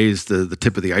just grazed the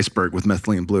tip of the iceberg with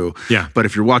methylene blue. Yeah. But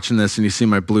if you're watching this and you see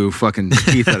my blue fucking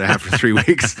teeth that I have for 3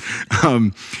 weeks,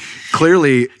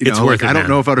 clearly, it's worth it, I don't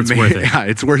know if I would have made it. Yeah,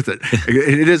 it's worth it.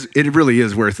 It really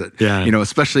is worth it. Yeah.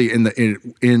 Especially in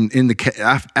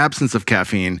the absence of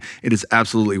caffeine, it is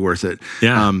absolutely worth it.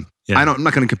 Yeah. I'm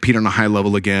not going to compete on a high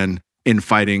level again in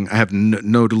fighting. I have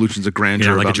no delusions of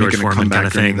grandeur like about a George making a Foreman comeback kind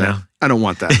of thing. No. I don't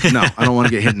want that. No, I don't want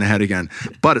to get hit in the head again.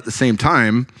 But at the same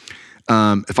time,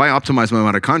 if I optimize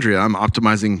my mitochondria, I'm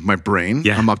optimizing my brain.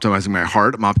 Yeah. I'm optimizing my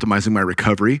heart. I'm optimizing my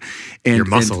recovery. And your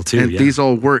muscle too. And these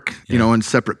all work, in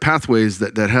separate pathways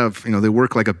that have, they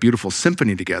work like a beautiful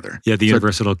symphony together. Yeah, the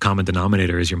universal common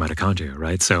denominator is your mitochondria,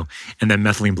 right? So, and then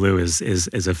methylene blue is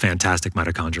a fantastic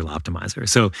mitochondrial optimizer.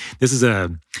 So this is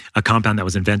a compound that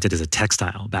was invented as a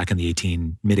textile back in the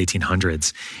mid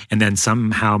 1800s. And then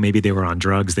somehow maybe they were on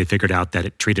drugs. They figured out that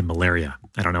it treated malaria.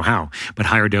 I don't know how, but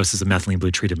higher doses of methylene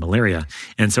blue treated malaria.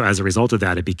 And so as a result of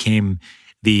that, it became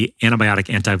the antibiotic,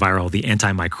 antiviral, the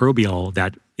antimicrobial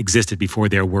that existed before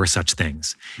there were such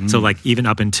things. So like even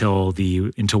up until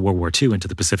World War II, into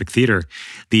the Pacific Theater,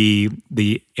 the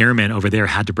airmen over there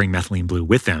had to bring methylene blue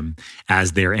with them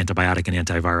as their antibiotic and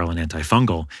antiviral and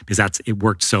antifungal, because it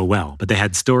worked so well. But they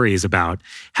had stories about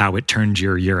how it turned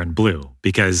your urine blue,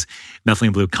 because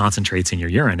methylene blue concentrates in your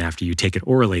urine after you take it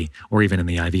orally or even in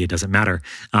the IV, it doesn't matter.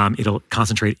 It'll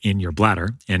concentrate in your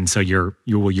bladder. And so you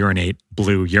will urinate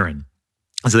blue urine.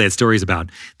 So they had stories about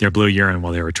their blue urine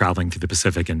while they were traveling through the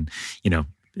Pacific and,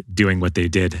 doing what they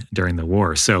did during the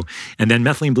war. So, and then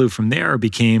methylene blue from there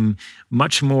became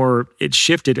much more, it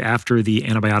shifted after the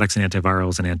antibiotics and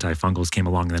antivirals and antifungals came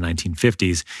along in the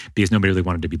 1950s, because nobody really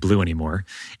wanted to be blue anymore.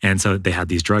 And so they had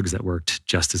these drugs that worked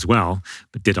just as well,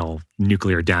 but did all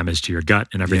nuclear damage to your gut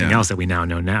and everything else that we now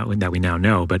know.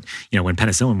 But, when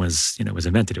penicillin was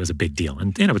invented, it was a big deal.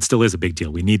 And, it still is a big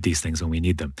deal. We need these things when we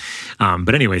need them.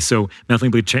 But anyway, so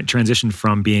methylene blue transitioned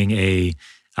from being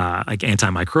like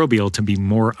antimicrobial to be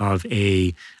more of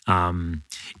it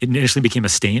initially became a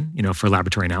stain, for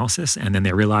laboratory analysis. And then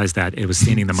they realized that it was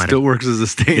staining the mitochondria. Still works as a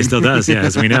stain. It still does,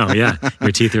 as we know,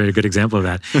 Your teeth are a good example of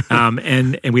that.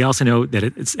 And we also know that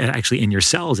it's actually in your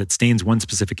cells, it stains one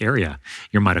specific area,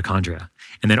 your mitochondria.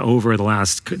 And then over the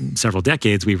last several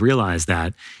decades, we've realized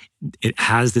that it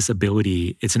has this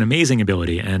ability, it's an amazing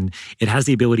ability, and it has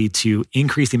the ability to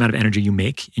increase the amount of energy you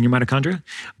make in your mitochondria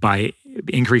by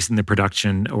increasing the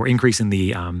production or increasing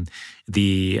the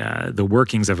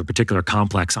workings of a particular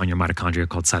complex on your mitochondria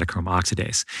called cytochrome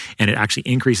oxidase. And it actually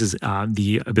increases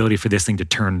the ability for this thing to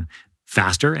turn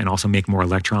faster and also make more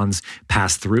electrons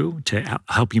pass through to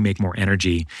help you make more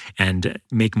energy and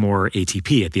make more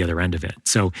ATP at the other end of it.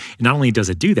 So not only does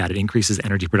it do that, it increases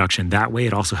energy production that way.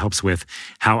 It also helps with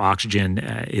how oxygen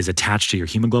is attached to your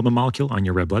hemoglobin molecule on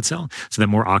your red blood cell so that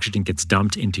more oxygen gets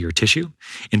dumped into your tissue.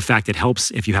 In fact, it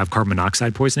helps if you have carbon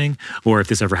monoxide poisoning, or if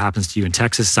this ever happens to you in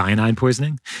Texas, cyanide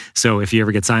poisoning. So if you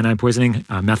ever get cyanide poisoning,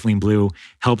 methylene blue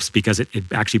helps because it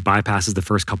actually bypasses the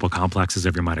first couple complexes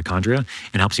of your mitochondria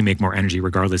and helps you make more energy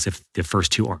regardless if the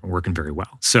first two aren't working very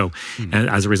well. So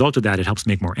as a result of that, it helps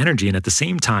make more energy. And at the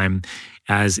same time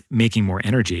as making more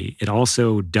energy, it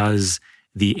also does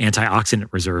the antioxidant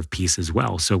reserve piece as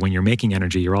well. So when you're making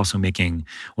energy, you're also making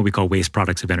what we call waste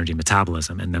products of energy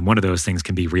metabolism. And then one of those things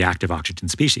can be reactive oxygen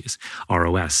species,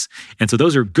 ROS. And so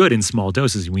those are good in small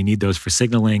doses. We need those for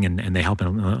signaling and they help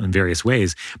in various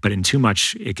ways. But in too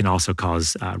much, it can also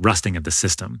cause rusting of the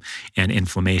system and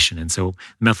inflammation. And so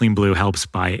methylene blue helps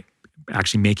by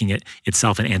actually making it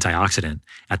itself an antioxidant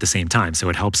at the same time. So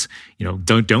it helps,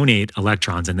 donate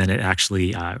electrons, and then it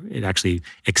actually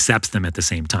accepts them at the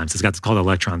same time. So it's called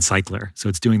electron cycler. So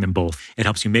it's doing them both. It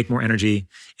helps you make more energy.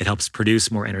 It helps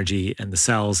produce more energy in the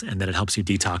cells, and then it helps you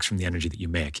detox from the energy that you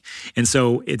make. And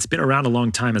so it's been around a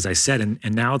long time, as I said,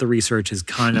 and now the research has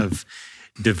kind of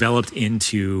developed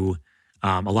into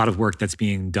a lot of work that's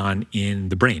being done in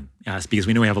the brain, because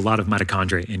we know we have a lot of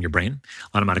mitochondria in your brain,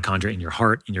 a lot of mitochondria in your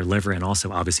heart, in your liver, and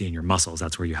also obviously in your muscles.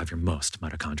 That's where you have your most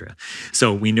mitochondria.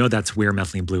 So we know that's where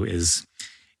methylene blue is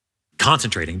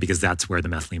concentrating, because that's where the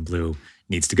methylene blue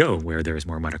needs to go, where there's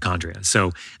more mitochondria.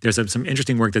 So there's some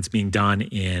interesting work that's being done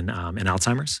in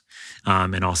Alzheimer's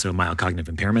and also mild cognitive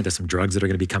impairment. There's some drugs that are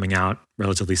going to be coming out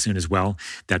relatively soon as well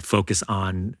that focus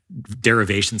on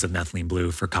derivations of methylene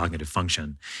blue for cognitive function.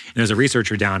 And there's a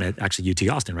researcher down at actually UT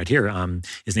Austin right here.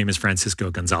 His name is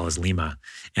Francisco Gonzalez Lima,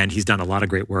 and he's done a lot of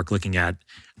great work looking at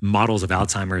models of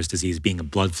Alzheimer's disease being a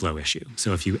blood flow issue.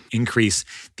 So if you increase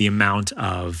the amount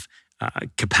of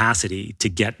capacity to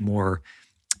get more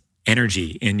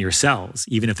energy in your cells,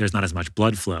 even if there's not as much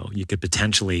blood flow, you could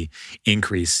potentially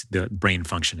increase the brain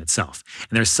function itself.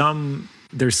 And there's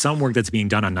some work that's being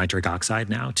done on nitric oxide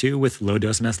now too with low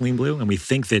dose methylene blue. And we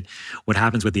think that what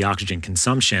happens with the oxygen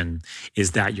consumption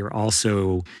is that you're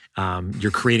also you're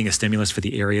creating a stimulus for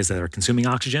the areas that are consuming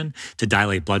oxygen to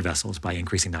dilate blood vessels by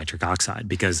increasing nitric oxide,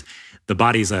 because the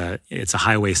body's it's a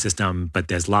highway system, but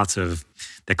there's lots of,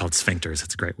 they're called sphincters.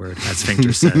 That's a great word. That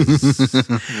sphincter says.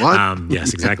 What?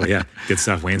 Yes, exactly. Yeah. Good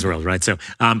stuff. Wayne's World, right? So,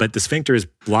 but the sphincters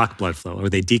block blood flow, or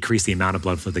they decrease the amount of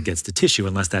blood flow that gets to tissue.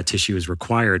 Unless that tissue is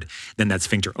required, then that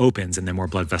sphincter opens and then more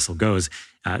blood vessel goes.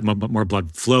 More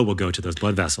blood flow will go to those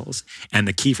blood vessels. And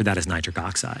the key for that is nitric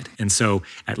oxide. And so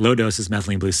at low doses,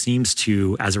 methylene blue seems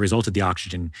to, as a result of the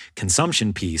oxygen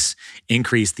consumption piece,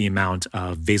 increase the amount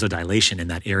of vasodilation in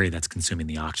that area that's consuming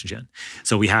the oxygen.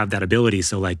 So we have that ability.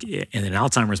 So like in an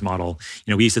Alzheimer's model,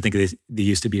 we used to think they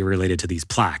used to be related to these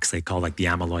plaques. They call like the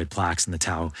amyloid plaques and the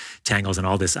tau tangles, and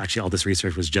all this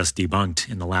research was just debunked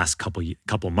in the last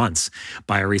couple months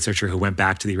by a researcher who went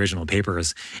back to the original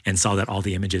papers and saw that all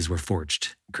the images were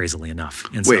forged, crazily enough.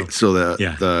 And so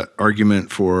the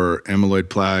argument for amyloid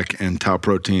plaque and tau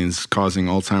proteins causing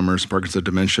Alzheimer's, Parkinson's,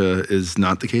 dementia is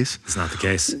not the case? It's not the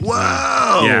case.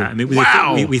 Wow. Yeah. I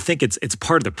mean, we think it's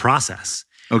part of the process.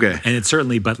 Okay. And it's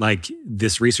certainly, but like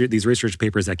these research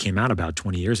papers that came out about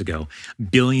 20 years ago,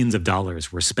 billions of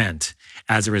dollars were spent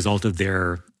as a result of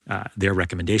their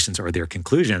recommendations or their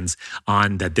conclusions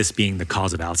on that this being the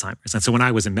cause of Alzheimer's. And so when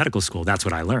I was in medical school, that's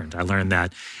what I learned. I learned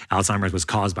that Alzheimer's was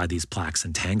caused by these plaques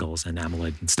and tangles and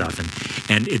amyloid and stuff.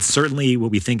 And it's certainly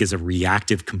what we think is a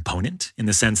reactive component, in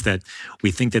the sense that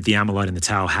we think that the amyloid and the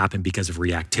tau happen because of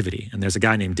reactivity. And there's a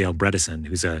guy named Dale Bredesen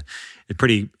who's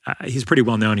he's pretty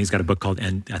well known. He's got a book called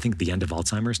I think The End of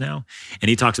Alzheimer's now. And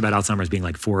he talks about Alzheimer's being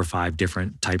like 4 or 5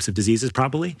 different types of diseases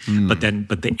probably. But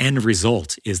the end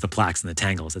result is the plaques and the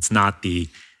tangles. It's not the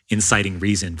inciting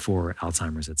reason for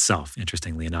Alzheimer's itself,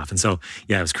 interestingly enough. And so,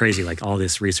 yeah, it was crazy. Like all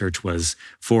this research was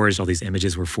forged, all these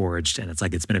images were forged. And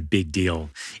it's been a big deal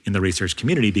in the research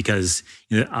community because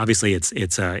obviously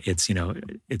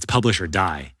it's publish or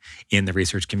die in the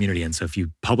research community. And so if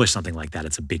you publish something like that,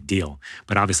 it's a big deal.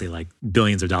 But obviously like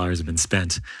billions of dollars have been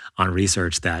spent on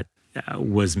research that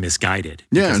was misguided.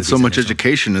 Yeah, and so much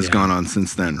education has gone on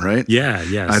since then, right?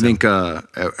 Yeah. I think I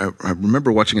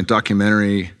remember watching a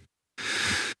documentary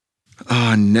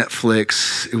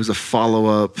Netflix. It was a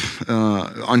follow-up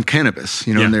on cannabis,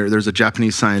 you know, and there's a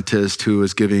Japanese scientist who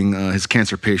was giving his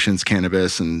cancer patients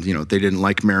cannabis, and, you know, they didn't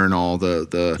like Marinol,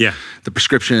 the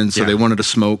prescription, so they wanted to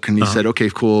smoke, and he said, okay,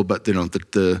 cool, but, you know,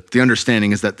 the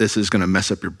understanding is that this is going to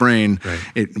mess up your brain.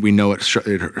 Right. We know it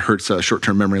hurts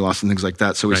short-term memory loss and things like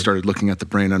that, so we started looking at the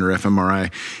brain under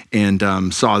fMRI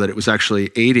and saw that it was actually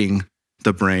aiding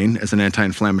the brain as an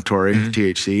anti-inflammatory,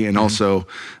 THC, and also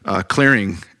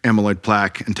clearing amyloid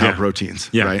plaque and tau proteins,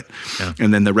 right? Yeah.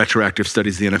 And then the retroactive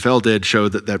studies the NFL did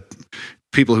showed that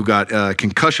people who got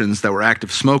concussions that were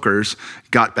active smokers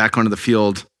got back onto the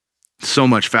field so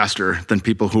much faster than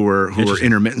people who were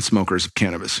intermittent smokers of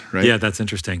cannabis, right? Yeah, that's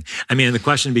interesting. I mean, the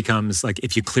question becomes, like,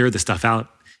 if you clear the stuff out,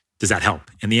 does that help?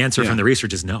 And the answer from the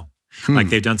research is no. Like,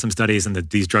 they've done some studies and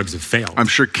these drugs have failed. I'm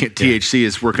sure THC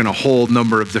is working a whole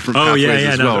number of different pathways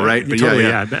as well, right? But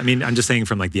totally, I mean, I'm just saying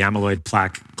from like the amyloid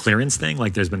plaque clearance thing,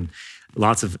 like there's been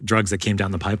lots of drugs that came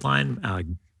down the pipeline,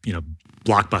 you know,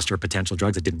 blockbuster potential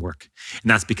drugs that didn't work. And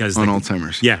that's because— on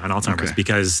Alzheimer's. Yeah, on Alzheimer's.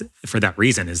 Because for that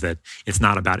reason is that it's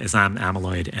not an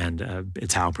amyloid and a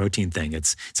tau protein thing.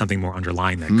 It's something more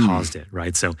underlying that caused it,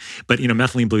 right? So, but, you know,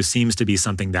 methylene blue seems to be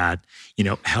something that, you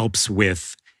know, helps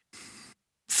with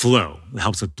flow. It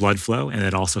helps with blood flow, and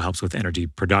it also helps with energy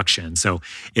production. So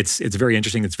it's very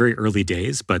interesting. It's very early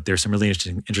days, but there's some really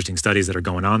interesting studies that are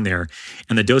going on there.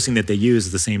 And the dosing that they use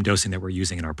is the same dosing that we're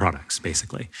using in our products,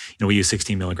 basically. You know, we use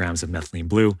 16 milligrams of methylene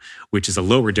blue, which is a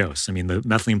lower dose. I mean, the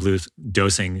methylene blue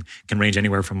dosing can range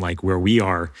anywhere from like where we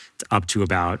are up to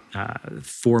about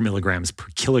 4 milligrams per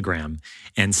kilogram,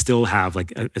 and still have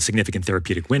like a significant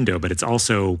therapeutic window. But there's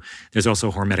also a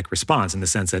hormetic response in the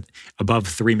sense that above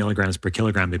 3 milligrams per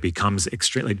kilogram, it becomes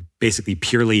extremely, basically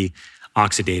purely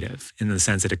oxidative, in the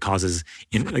sense that it causes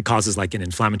like an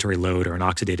inflammatory load or an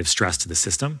oxidative stress to the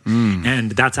system.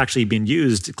 And that's actually been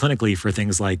used clinically for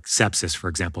things like sepsis, for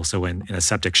example. So in a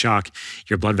septic shock,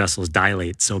 your blood vessels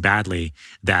dilate so badly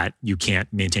that you can't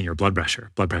maintain your blood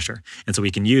pressure. And so we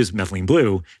can use methylene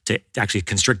blue to actually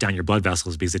constrict down your blood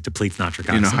vessels because it depletes nitric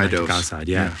oxide. In a high dose.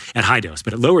 At high dose.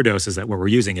 But at lower doses, that what we're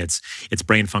using, it's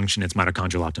brain function, it's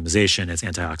mitochondrial optimization, it's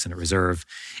antioxidant reserve.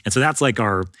 And so that's like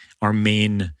our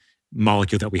main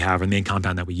molecule that we have, our main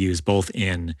compound that we use, both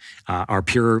in our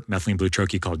pure methylene blue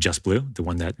troche called Just Blue, the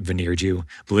one that veneered you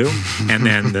blue, and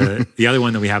then the other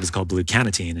one that we have is called Blue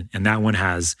Cannatine, and that one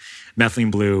has methylene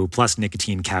blue plus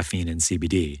nicotine, caffeine, and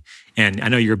CBD. And I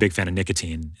know you're a big fan of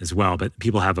nicotine as well, but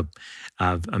people have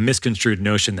a misconstrued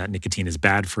notion that nicotine is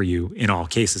bad for you in all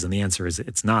cases, and the answer is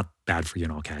it's not bad for you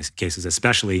in all cases,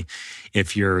 especially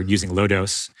if you're using low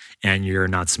dose and you're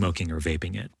not smoking or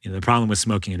vaping it. You know, the problem with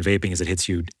smoking and vaping is it hits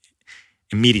you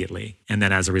immediately. And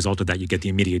then as a result of that, you get the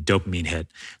immediate dopamine hit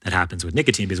that happens with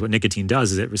nicotine, because what nicotine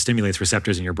does is it stimulates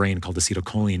receptors in your brain called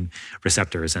acetylcholine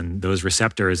receptors. And those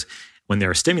receptors, when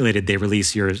they're stimulated, they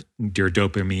release your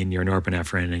dopamine, your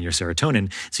norepinephrine, and your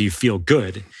serotonin. So you feel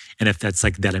good. And if that's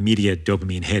like that immediate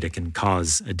dopamine hit, it can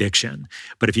cause addiction.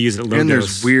 But if you use it at low dose— and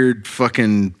there's weird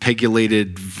fucking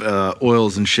pegulated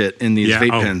oils and shit in these vape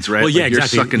pens, right? Well, yeah, like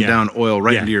exactly. You're sucking down oil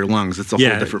right into your lungs. It's a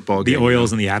whole different ballgame. The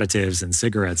oils and the additives and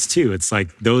cigarettes too. It's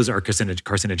like those are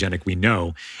carcinogenic, we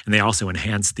know, and they also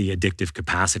enhance the addictive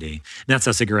capacity. And that's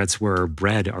how cigarettes were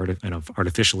bred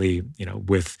artificially,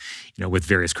 with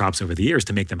various crops over the years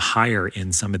to make them higher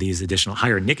in some of these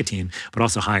higher nicotine, but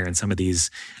also higher in some of these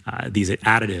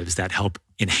additives that help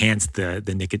enhance the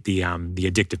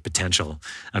addictive potential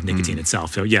of nicotine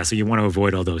itself. So so you want to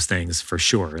avoid all those things for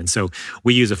sure. And so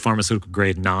we use a pharmaceutical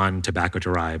grade, non-tobacco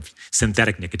derived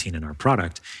synthetic nicotine in our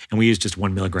product, and we use just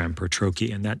 1 milligram per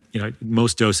troche. And that,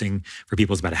 most dosing for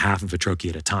people is about a half of a troche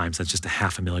at a time. So that's just a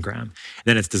half a milligram.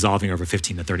 Then it's dissolving over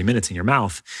 15 to 30 minutes in your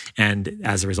mouth. And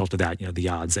as a result of that, the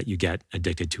odds that you get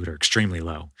addicted to it are extremely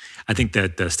low. I think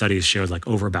that the studies showed like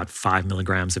over about 5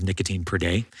 milligrams of nicotine per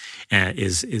day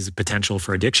is potential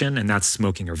for addiction, and that's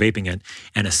smoking or vaping it.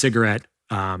 And a cigarette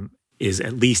is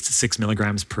at least 6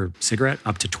 milligrams per cigarette,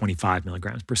 up to 25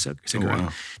 milligrams per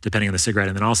cigarette, depending on the cigarette.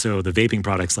 And then also the vaping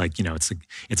products, like, it's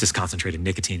just concentrated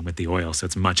nicotine with the oil, so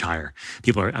it's much higher.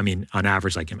 People are, on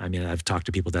average, I've talked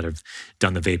to people that have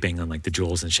done the vaping on like the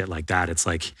Juuls and shit like that. It's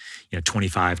like,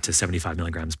 25 to 75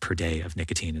 milligrams per day of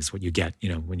nicotine is what you get,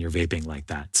 when you're vaping like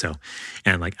that. So,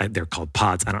 and like they're called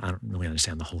pods. I don't really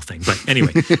understand the whole thing, but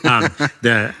anyway,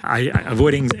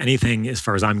 avoiding anything as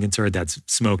far as I'm concerned that's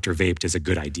smoked or vaped is a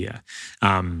good idea.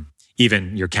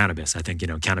 Even your cannabis, I think,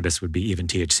 cannabis would be, even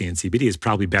THC and CBD is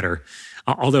probably better.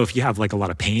 Although if you have like a lot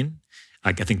of pain,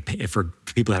 like I think for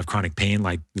people that have chronic pain,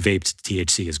 like vaped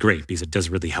THC is great because it does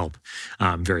really help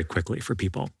very quickly for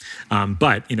people.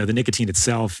 But, the nicotine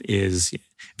itself is,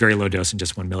 very low dose in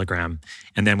just 1 milligram.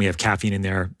 And then we have caffeine in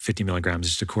there, 50 milligrams,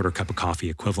 just a quarter cup of coffee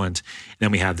equivalent. And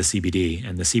then we have the CBD.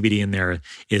 And the CBD in there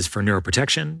is for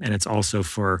neuroprotection. And it's also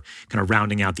for kind of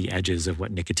rounding out the edges of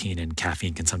what nicotine and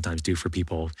caffeine can sometimes do for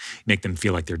people, make them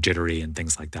feel like they're jittery and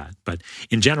things like that. But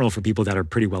in general, for people that are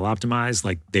pretty well optimized,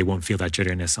 like they won't feel that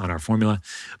jitteriness on our formula.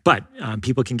 But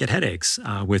people can get headaches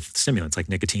with stimulants like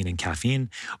nicotine and caffeine,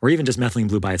 or even just methylene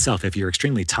blue by itself. If you're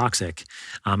extremely toxic,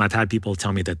 I've had people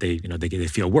tell me that they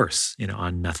feel worse,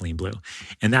 on methylene blue.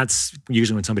 And that's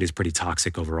usually when somebody's pretty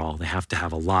toxic overall. They have to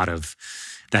have a lot of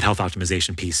that health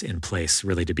optimization piece in place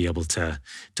really to be able to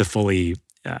fully,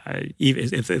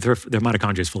 even if their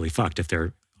mitochondria is fully fucked, if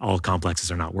they're all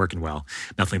complexes are not working well,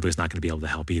 methylene blue is not going to be able to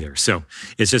help either. So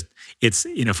it's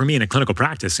for me in a clinical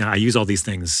practice, I use all these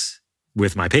things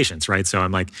with my patients, right? So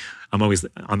I'm always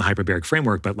on the hyperbaric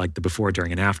framework, but like the before,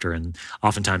 during, and after. And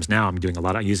oftentimes now I'm using a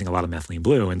lot of methylene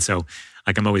blue. And so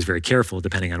I'm always very careful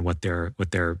depending on what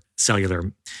their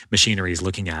cellular machinery is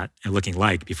looking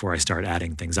like before I start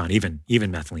adding things on, even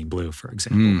methylene blue, for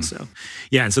example. So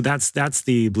yeah, and so that's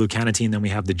the blue carnitine. Then we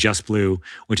have the Just Blue,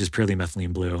 which is purely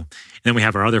methylene blue. And then we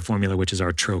have our other formula, which is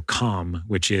our TroCalm,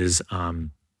 which is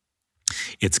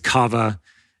it's kava,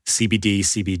 CBD,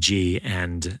 CBG,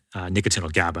 and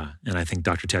nicotinol GABA. And I think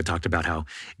Dr. Ted talked about how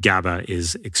GABA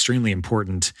is extremely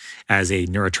important as a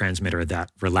neurotransmitter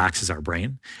that relaxes our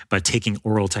brain. But taking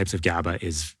oral types of GABA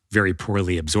is very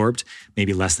poorly absorbed,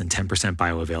 maybe less than 10%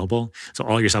 bioavailable. So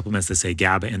all your supplements that say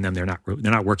GABA in them, they're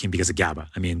not working because of GABA.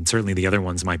 I mean, certainly the other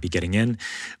ones might be getting in,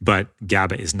 but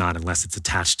GABA is not unless it's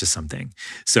attached to something.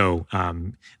 So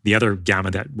the other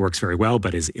gamma that works very well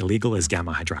but is illegal is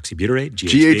gamma hydroxybutyrate,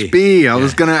 GHB. I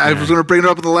was gonna bring it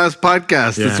up in the last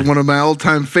podcast. Yeah. It's one of my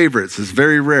all-time favorites. It's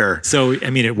very rare. So I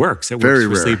mean, it works. It works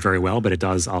for sleep very well, but it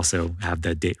does also have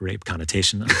the date rape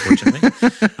connotation, unfortunately.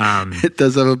 It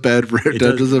does have a bad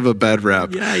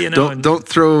rap. Yeah, don't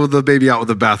throw the baby out with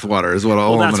the bathwater is what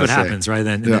I'm going to say. That's what happens, right?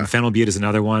 Then phenylbutyrate is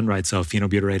another one, right? So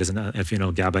phenylbutyrate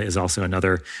phenyl GABA is also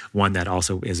another one that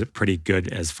also is pretty good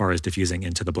as far as diffusing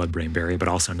into the blood-brain barrier, but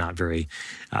also not very,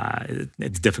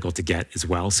 it's difficult to get as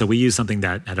well. So we use something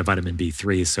that had a vitamin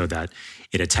B3 so that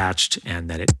it attached and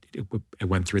that it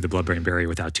went through the blood-brain barrier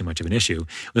without too much of an issue.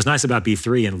 What's nice about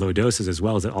B3 in low doses as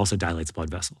well is it also dilates blood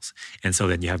vessels. And so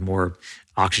then you have more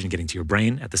oxygen getting to your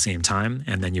brain at the same time,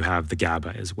 and then you have the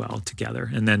GABA as well together.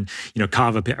 And then,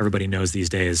 kava, everybody knows these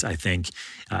days, I think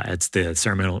it's the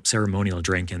ceremonial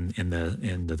drink in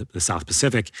the South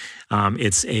Pacific.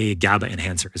 It's a GABA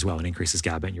enhancer as well. It increases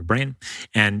GABA in your brain,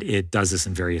 and it does this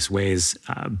in various ways.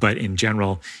 But in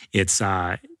general, we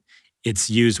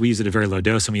use it at a very low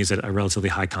dose, and we use it at a relatively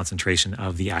high concentration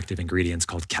of the active ingredients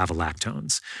called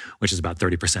cavalactones, which is about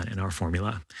 30% in our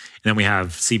formula. And then we have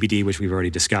CBD, which we've already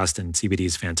discussed, and CBD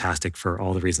is fantastic for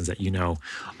all the reasons that you know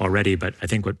already. But I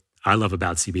think what I love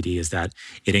about CBD is that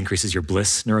it increases your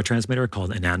bliss neurotransmitter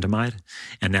called anandamide.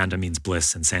 Ananda means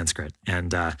bliss in Sanskrit.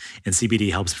 And CBD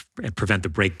helps prevent the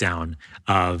breakdown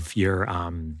of your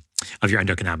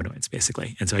endocannabinoids,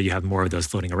 basically. And so you have more of those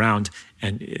floating around,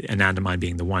 and anandamide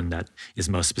being the one that is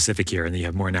most specific here. And then you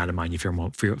have more anandamide, you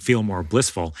feel more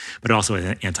blissful, but also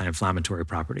anti-inflammatory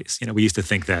properties. We used to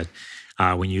think that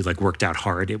when you worked out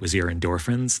hard, it was your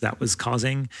endorphins that was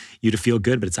causing you to feel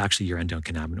good, but it's actually your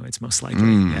endocannabinoids most likely,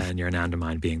 and your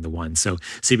anandamide being the one. So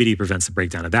CBD prevents the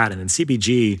breakdown of that. And then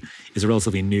CBG is a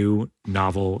relatively new,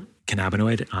 novel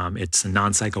cannabinoid. It's a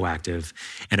non-psychoactive,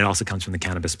 and it also comes from the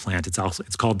cannabis plant.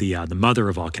 It's called the mother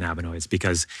of all cannabinoids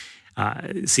because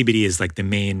CBD is like the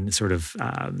main sort of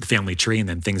family tree, and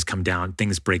then things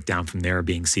break down from there,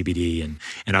 being CBD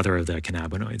and other of the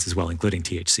cannabinoids as well, including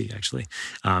THC. Actually,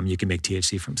 you can make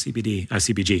THC from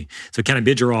CBG. So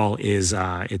cannabidiol is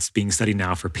it's being studied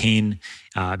now for pain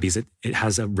because it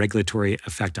has a regulatory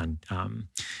effect on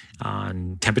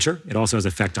temperature. It also has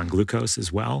effect on glucose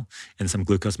as well, and some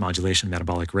glucose modulation,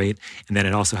 metabolic rate, and then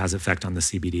it also has effect on the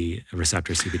CBD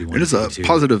receptor, CBD1. It is a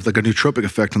positive, like a nootropic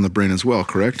effect on the brain as well,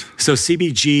 correct? So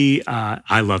CBG,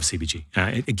 I love CBG.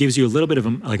 It gives you a little bit of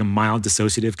a mild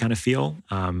dissociative kind of feel,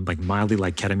 like mildly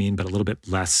like ketamine, but a little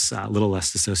less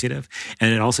dissociative.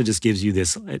 And it also just gives you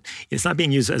this. It's not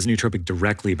being used as a nootropic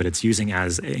directly, but it's using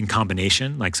as in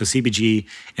combination. So CBG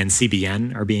and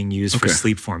CBN are being used for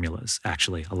sleep formulas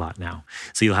actually a lot now.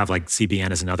 So you'll have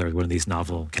CBN as another one of these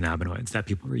novel cannabinoids that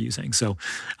people are using. So,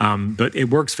 but it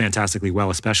works fantastically well,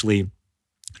 especially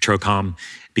TroCalm,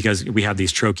 because we have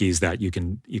these troches that you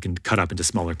can cut up into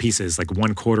smaller pieces.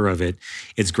 1/4 of it,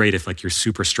 it's great if you're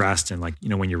super stressed and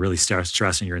when you're really stressed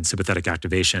and you're in sympathetic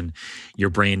activation, your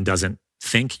brain doesn't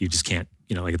think. You just can't,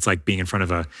 like it's like being in front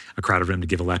of a crowded room to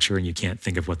give a lecture and you can't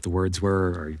think of what the words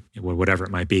were or whatever it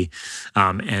might be.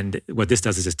 And what this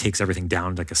does is it takes everything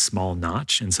down like a small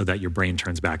notch, and so that your brain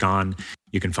turns back on,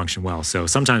 you can function well. So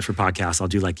sometimes for podcasts, I'll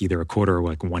do like either a quarter or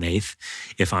like 1/8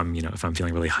 if I'm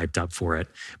feeling really hyped up for it.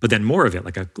 But then more of it,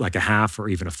 like a half or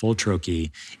even a full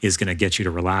trochee, is going to get you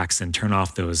to relax and turn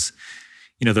off those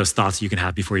thoughts you can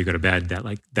have before you go to bed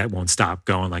that won't stop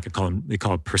going. Like they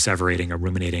call it perseverating or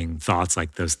ruminating thoughts,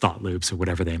 like those thought loops or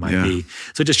whatever they might be.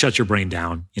 So it just shuts your brain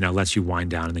down, lets you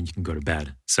wind down, and then you can go to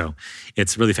bed. So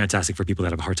it's really fantastic for people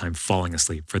that have a hard time falling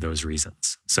asleep for those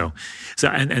reasons. So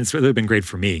it's really been great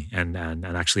for me. And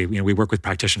actually, we work with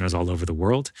practitioners all over the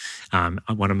world.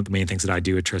 One of the main things that I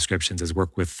do at Transcriptions is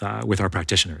work with our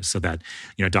practitioners, so that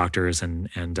doctors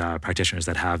and practitioners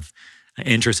that have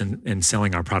interest in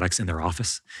selling our products in their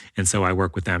office. And so I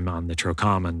work with them on the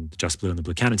Trocom and the Just Blue and the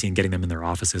Blue Canatine, getting them in their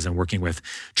offices and working with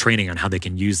training on how they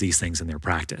can use these things in their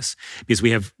practice. Because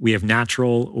we have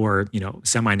natural or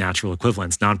semi-natural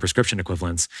equivalents, non-prescription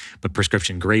equivalents, but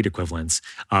prescription grade equivalents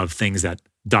of things that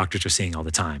doctors are seeing all the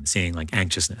time, seeing like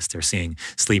anxiousness, they're seeing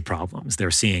sleep problems,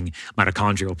 they're seeing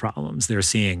mitochondrial problems, they're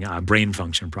seeing brain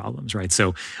function problems, right?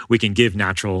 So we can give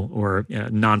natural or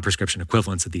non-prescription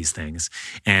equivalents of these things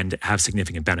and have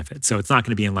significant benefits. So it's not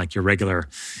going to be in like your regular,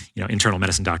 internal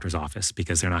medicine doctor's office,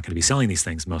 because they're not going to be selling these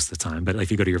things most of the time. But if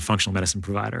you go to your functional medicine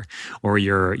provider or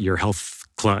your health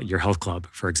club,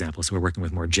 for example. So we're working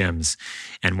with more gyms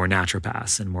and more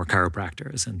naturopaths and more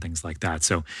chiropractors and things like that.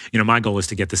 So, my goal is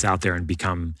to get this out there and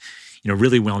become,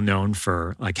 really well known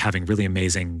for like having really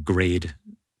amazing grade,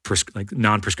 like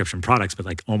non-prescription products, but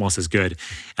like almost as good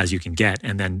as you can get.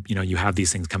 And then, you have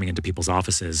these things coming into people's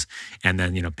offices, and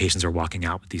then, patients are walking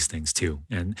out with these things too.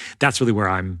 And that's really where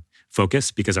I'm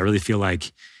focused, because I really feel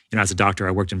like, as a doctor,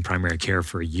 I worked in primary care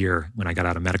for a year when I got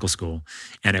out of medical school,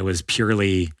 and it was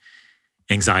purely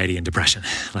anxiety and depression.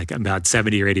 Like about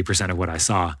 70 or 80% of what I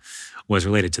saw was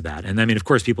related to that. And I mean, of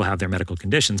course, people have their medical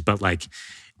conditions, but like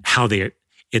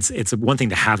it's one thing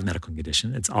to have a medical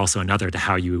condition. It's also another to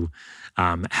how you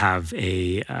have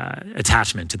a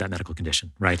attachment to that medical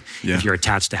condition, right? Yeah. If you're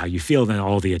attached to how you feel, then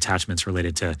all the attachments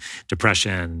related to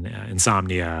depression,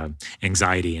 insomnia,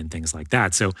 anxiety, and things like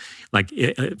that. So like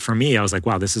for me, I was like,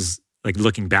 wow, this is, like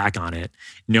looking back on it,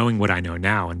 knowing what I know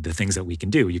now and the things that we can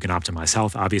do. You can optimize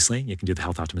health, obviously. You can do the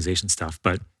health optimization stuff.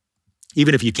 But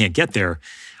even if you can't get there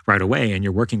right away and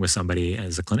you're working with somebody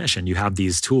as a clinician, you have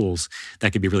these tools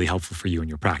that could be really helpful for you in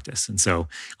your practice. And so,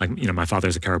 like, my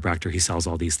father's a chiropractor. He sells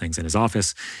all these things in his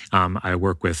office. I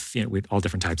work with, with all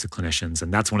different types of clinicians.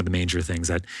 And that's one of the major things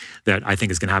that I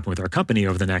think is going to happen with our company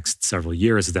over the next several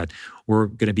years, is that we're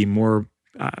going to be more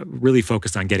really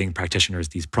focused on getting practitioners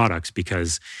these products,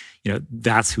 because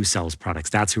that's who sells products.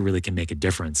 That's who really can make a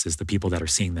difference, is the people that are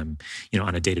seeing them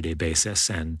on a day-to-day basis,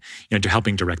 and to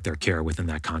helping direct their care within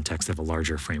that context of a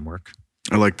larger framework.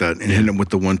 I like that. And hitting them with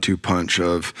the 1-2 punch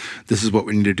of, this is what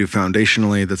we need to do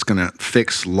foundationally that's going to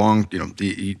fix long,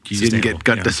 you didn't get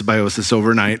gut dysbiosis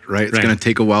overnight, right? It's going to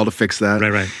take a while to fix that.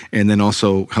 Right. And then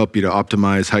also help you to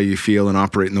optimize how you feel and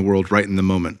operate in the world right in the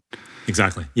moment.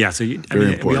 Exactly. Yeah. So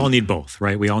we all need both,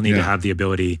 right? We all need to have the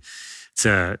ability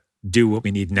to do what we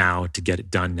need now to get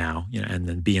it done now, and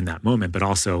then be in that moment, but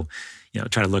also,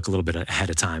 try to look a little bit ahead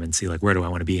of time and see, like, where do I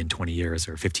want to be in 20 years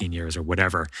or 15 years or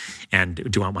whatever? And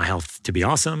do I want my health to be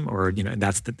awesome? Or,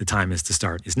 that's the time is to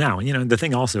start is now. And, the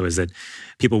thing also is that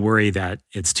people worry that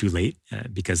it's too late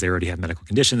because they already have medical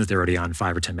conditions. They're already on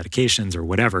 5 or 10 medications or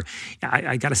whatever.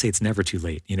 I got to say, it's never too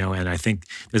late, and I think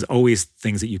there's always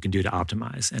things that you can do to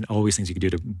optimize, and always things you can do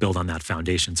to build on that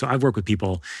foundation. So I've worked with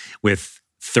people with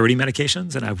 30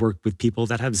 medications, and I've worked with people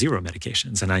that have 0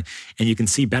 medications. And you can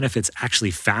see benefits actually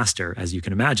faster, as you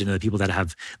can imagine, in the people that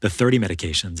have the 30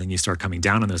 medications, and you start coming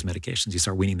down on those medications, you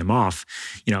start weaning them off,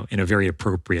 in a very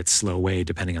appropriate, slow way,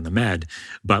 depending on the med.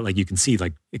 But like, you can see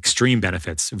like extreme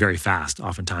benefits very fast,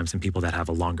 oftentimes, in people that have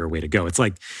a longer way to go. It's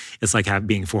like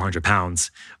being 400 pounds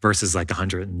versus like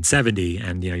 170,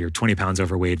 and you're 20 pounds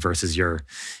overweight versus you're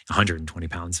 120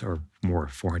 pounds or more,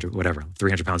 400, whatever,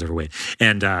 300 pounds overweight.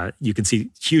 And you can see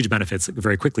huge benefits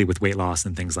very quickly with weight loss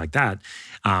and things like that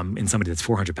in somebody that's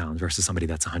 400 pounds versus somebody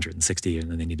that's 160,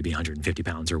 and then they need to be 150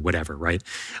 pounds or whatever, right?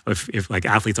 If like,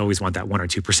 athletes always want that 1 or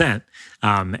 2%,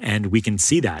 and we can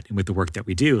see that with the work that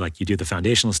we do. Like, you do the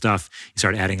foundational stuff, you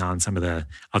start adding on some of the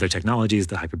other technologies,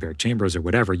 the hyperbaric chambers or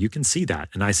whatever, you can see that.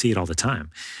 And I see it all the time.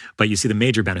 But you see the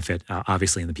major benefit,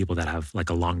 obviously, in the people that have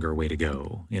like a longer way to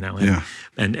go,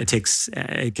 and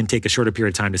it can take a shorter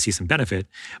period of time to see some benefit,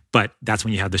 but that's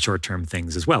when you have the short-term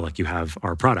things as well. Like you have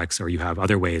our products, or you have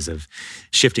other ways of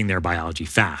shifting their biology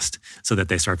fast so that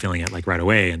they start feeling it like right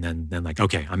away, and then like,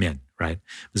 okay, I'm in, right?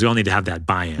 Because we all need to have that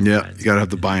buy-in. Yeah, right? you got to have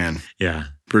the buy-in. Yeah.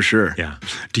 For sure. Yeah.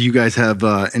 Do you guys have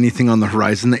anything on the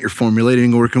horizon that you're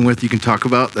formulating, working with, you can talk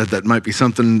about that might be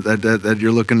something that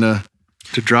you're looking to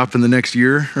drop in the next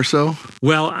year or so?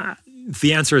 Well,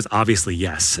 the answer is obviously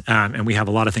yes. And we have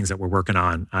a lot of things that we're working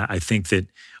on. I think that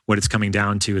what it's coming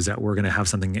down to is that we're going to have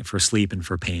something for sleep and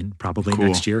for pain probably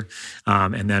next year.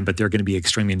 But they're going to be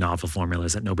extremely novel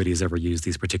formulas that nobody has ever used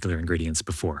these particular ingredients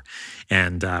before.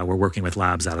 And we're working with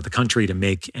labs out of the country to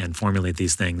make and formulate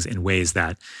these things in ways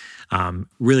that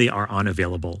really are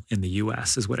unavailable in the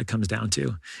U.S. is what it comes down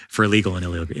to for legal and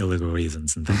illegal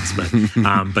reasons and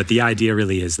things. But the idea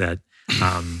really is that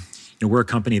we're a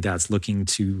company that's looking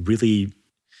to really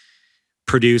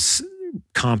produce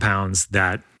compounds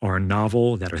that are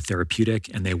novel, that are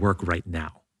therapeutic, and they work right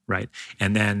now, right?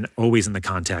 And then always in the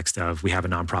context of we have a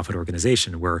nonprofit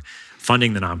organization, we're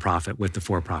funding the nonprofit with the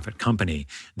for-profit company,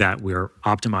 that we're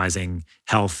optimizing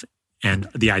health. And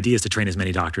the idea is to train as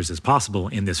many doctors as possible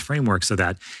in this framework so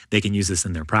that they can use this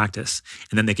in their practice.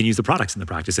 And then they can use the products in the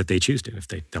practice if they choose to, if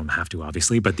they don't have to,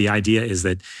 obviously. But the idea is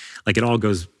that like it all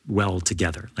goes well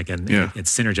together, like it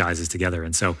synergizes together.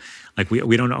 And so like we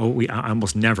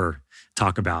almost never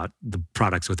talk about the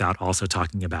products without also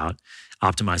talking about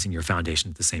optimizing your foundation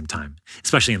at the same time,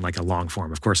 especially in like a long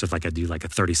form. Of course, if like I do like a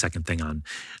 30-second thing on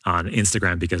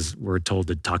Instagram because we're told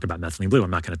to talk about methylene blue, I'm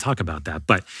not going to talk about that.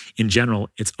 But in general,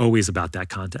 it's always about that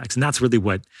context. And that's really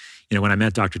what, when I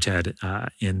met Dr. Ted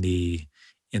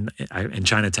in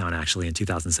Chinatown, actually, in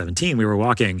 2017, we were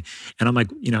walking and I'm like,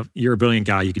 you're a brilliant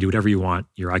guy. You can do whatever you want.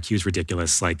 Your IQ is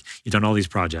ridiculous. Like you've done all these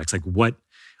projects. Like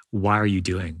why are you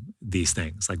doing these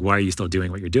things? Like, why are you still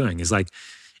doing what you're doing? He's like,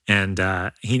 and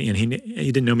he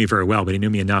didn't know me very well, but he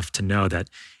knew me enough to know that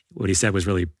what he said was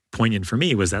really poignant for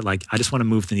me was that like, I just want to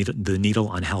move the needle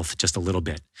on health just a little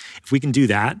bit. If we can do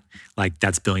that, like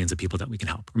that's billions of people that we can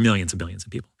help, or millions and billions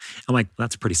of people. I'm like, well,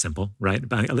 that's pretty simple, right?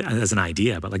 As an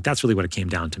idea, but like, that's really what it came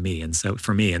down to me. And so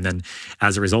for me, and then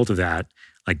as a result of that,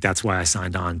 like that's why I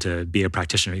signed on to be a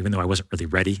practitioner, even though I wasn't really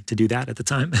ready to do that at the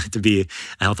time, to be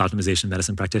a health optimization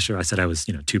medicine practitioner. I said I was,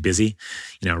 too busy,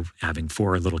 having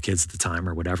 4 little kids at the time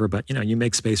or whatever. But, you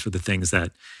make space for the things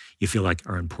that you feel like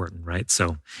are important, right? So,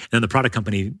 and then the product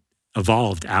company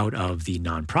evolved out of the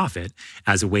nonprofit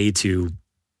as a way to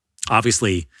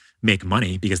obviously make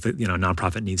money because the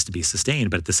nonprofit needs to be sustained,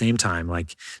 but at the same time,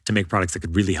 like to make products that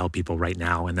could really help people right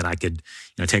now, and that I could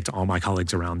take to all my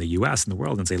colleagues around the U.S. and the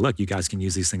world and say, look, you guys can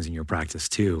use these things in your practice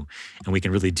too, and we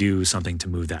can really do something to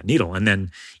move that needle. And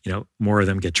then more of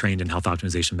them get trained in health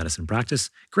optimization medicine practice.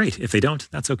 Great. If they don't,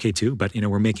 that's okay too. But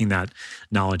we're making that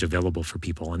knowledge available for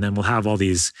people, and then we'll have all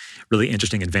these really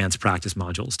interesting advanced practice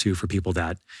modules too for people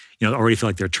that already feel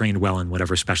like they're trained well in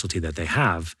whatever specialty that they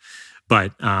have.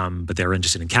 But they're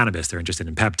interested in cannabis, they're interested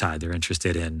in peptide, they're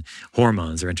interested in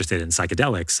hormones, they're interested in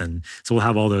psychedelics. And so we'll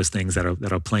have all those things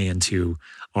that'll play into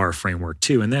our framework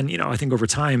too. And then, I think over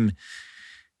time,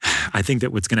 I think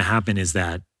that what's going to happen is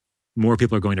that more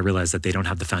people are going to realize that they don't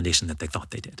have the foundation that they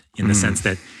thought they did, in the sense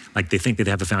that like they think that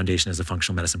they have a foundation as a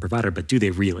functional medicine provider, but do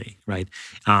they really, right?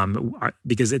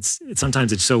 Because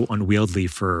sometimes it's so unwieldy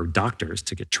for doctors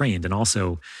to get trained, and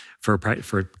also for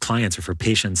clients or for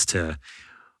patients to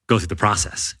go through the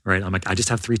process, right? I'm like, I just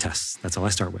have 3 tests. That's all I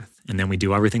start with. And then we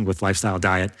do everything with lifestyle,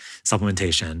 diet,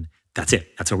 supplementation. That's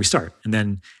it. That's where we start. And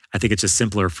then I think it's just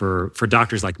simpler for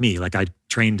doctors like me. Like I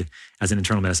trained as an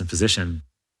internal medicine physician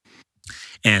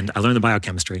and I learned the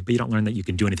biochemistry, but you don't learn that you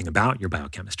can do anything about your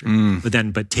biochemistry.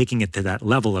 But taking it to that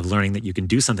level of learning that you can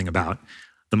do something about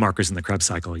the markers in the Krebs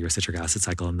cycle, your citric acid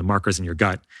cycle, and the markers in your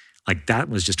gut, like that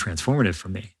was just transformative for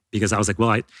me, because I was like,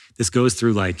 well, this goes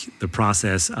through like the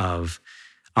process of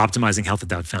optimizing health at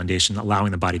that foundation, allowing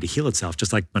the body to heal itself,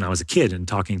 just like when I was a kid and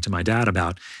talking to my dad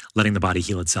about letting the body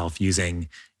heal itself using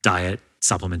diet,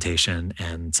 supplementation,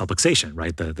 and subluxation,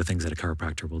 right? The things that a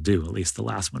chiropractor will do, at least the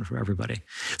last one for everybody.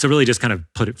 So really just kind of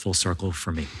put it full circle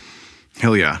for me.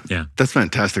 Hell yeah. Yeah. That's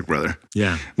fantastic, brother.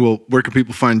 Yeah. Well, where can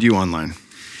people find you online?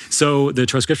 So the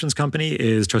Transcriptions company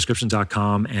is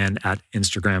transcriptions.com, and at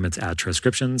Instagram, it's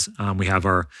 @transcriptions. We have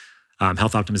our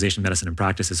health optimization medicine and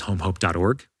practice is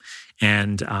homehope.org.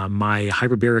 And my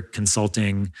hyperbaric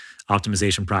consulting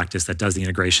optimization practice that does the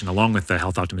integration along with the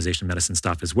health optimization medicine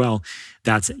stuff as well,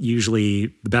 that's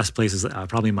usually the best place is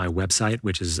probably my website,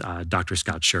 which is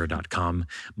drscottschur.com,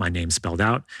 my name spelled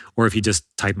out. Or if you just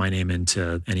type my name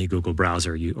into any Google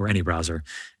browser, or any browser,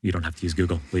 you don't have to use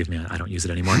Google. Believe me, I don't use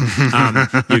it anymore.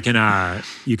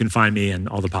 You can find me and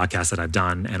all the podcasts that I've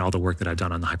done and all the work that I've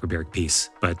done on the hyperbaric piece.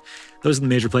 But those are the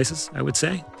major places, I would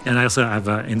say. And I also have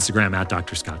Instagram at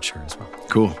Dr. Scott Schur as well.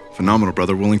 Cool. Phenomenal,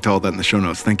 brother. We'll link to all that in the show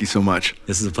notes. Thank you so much.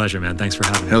 This is a pleasure, man. Thanks for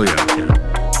having me. Hell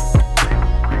yeah.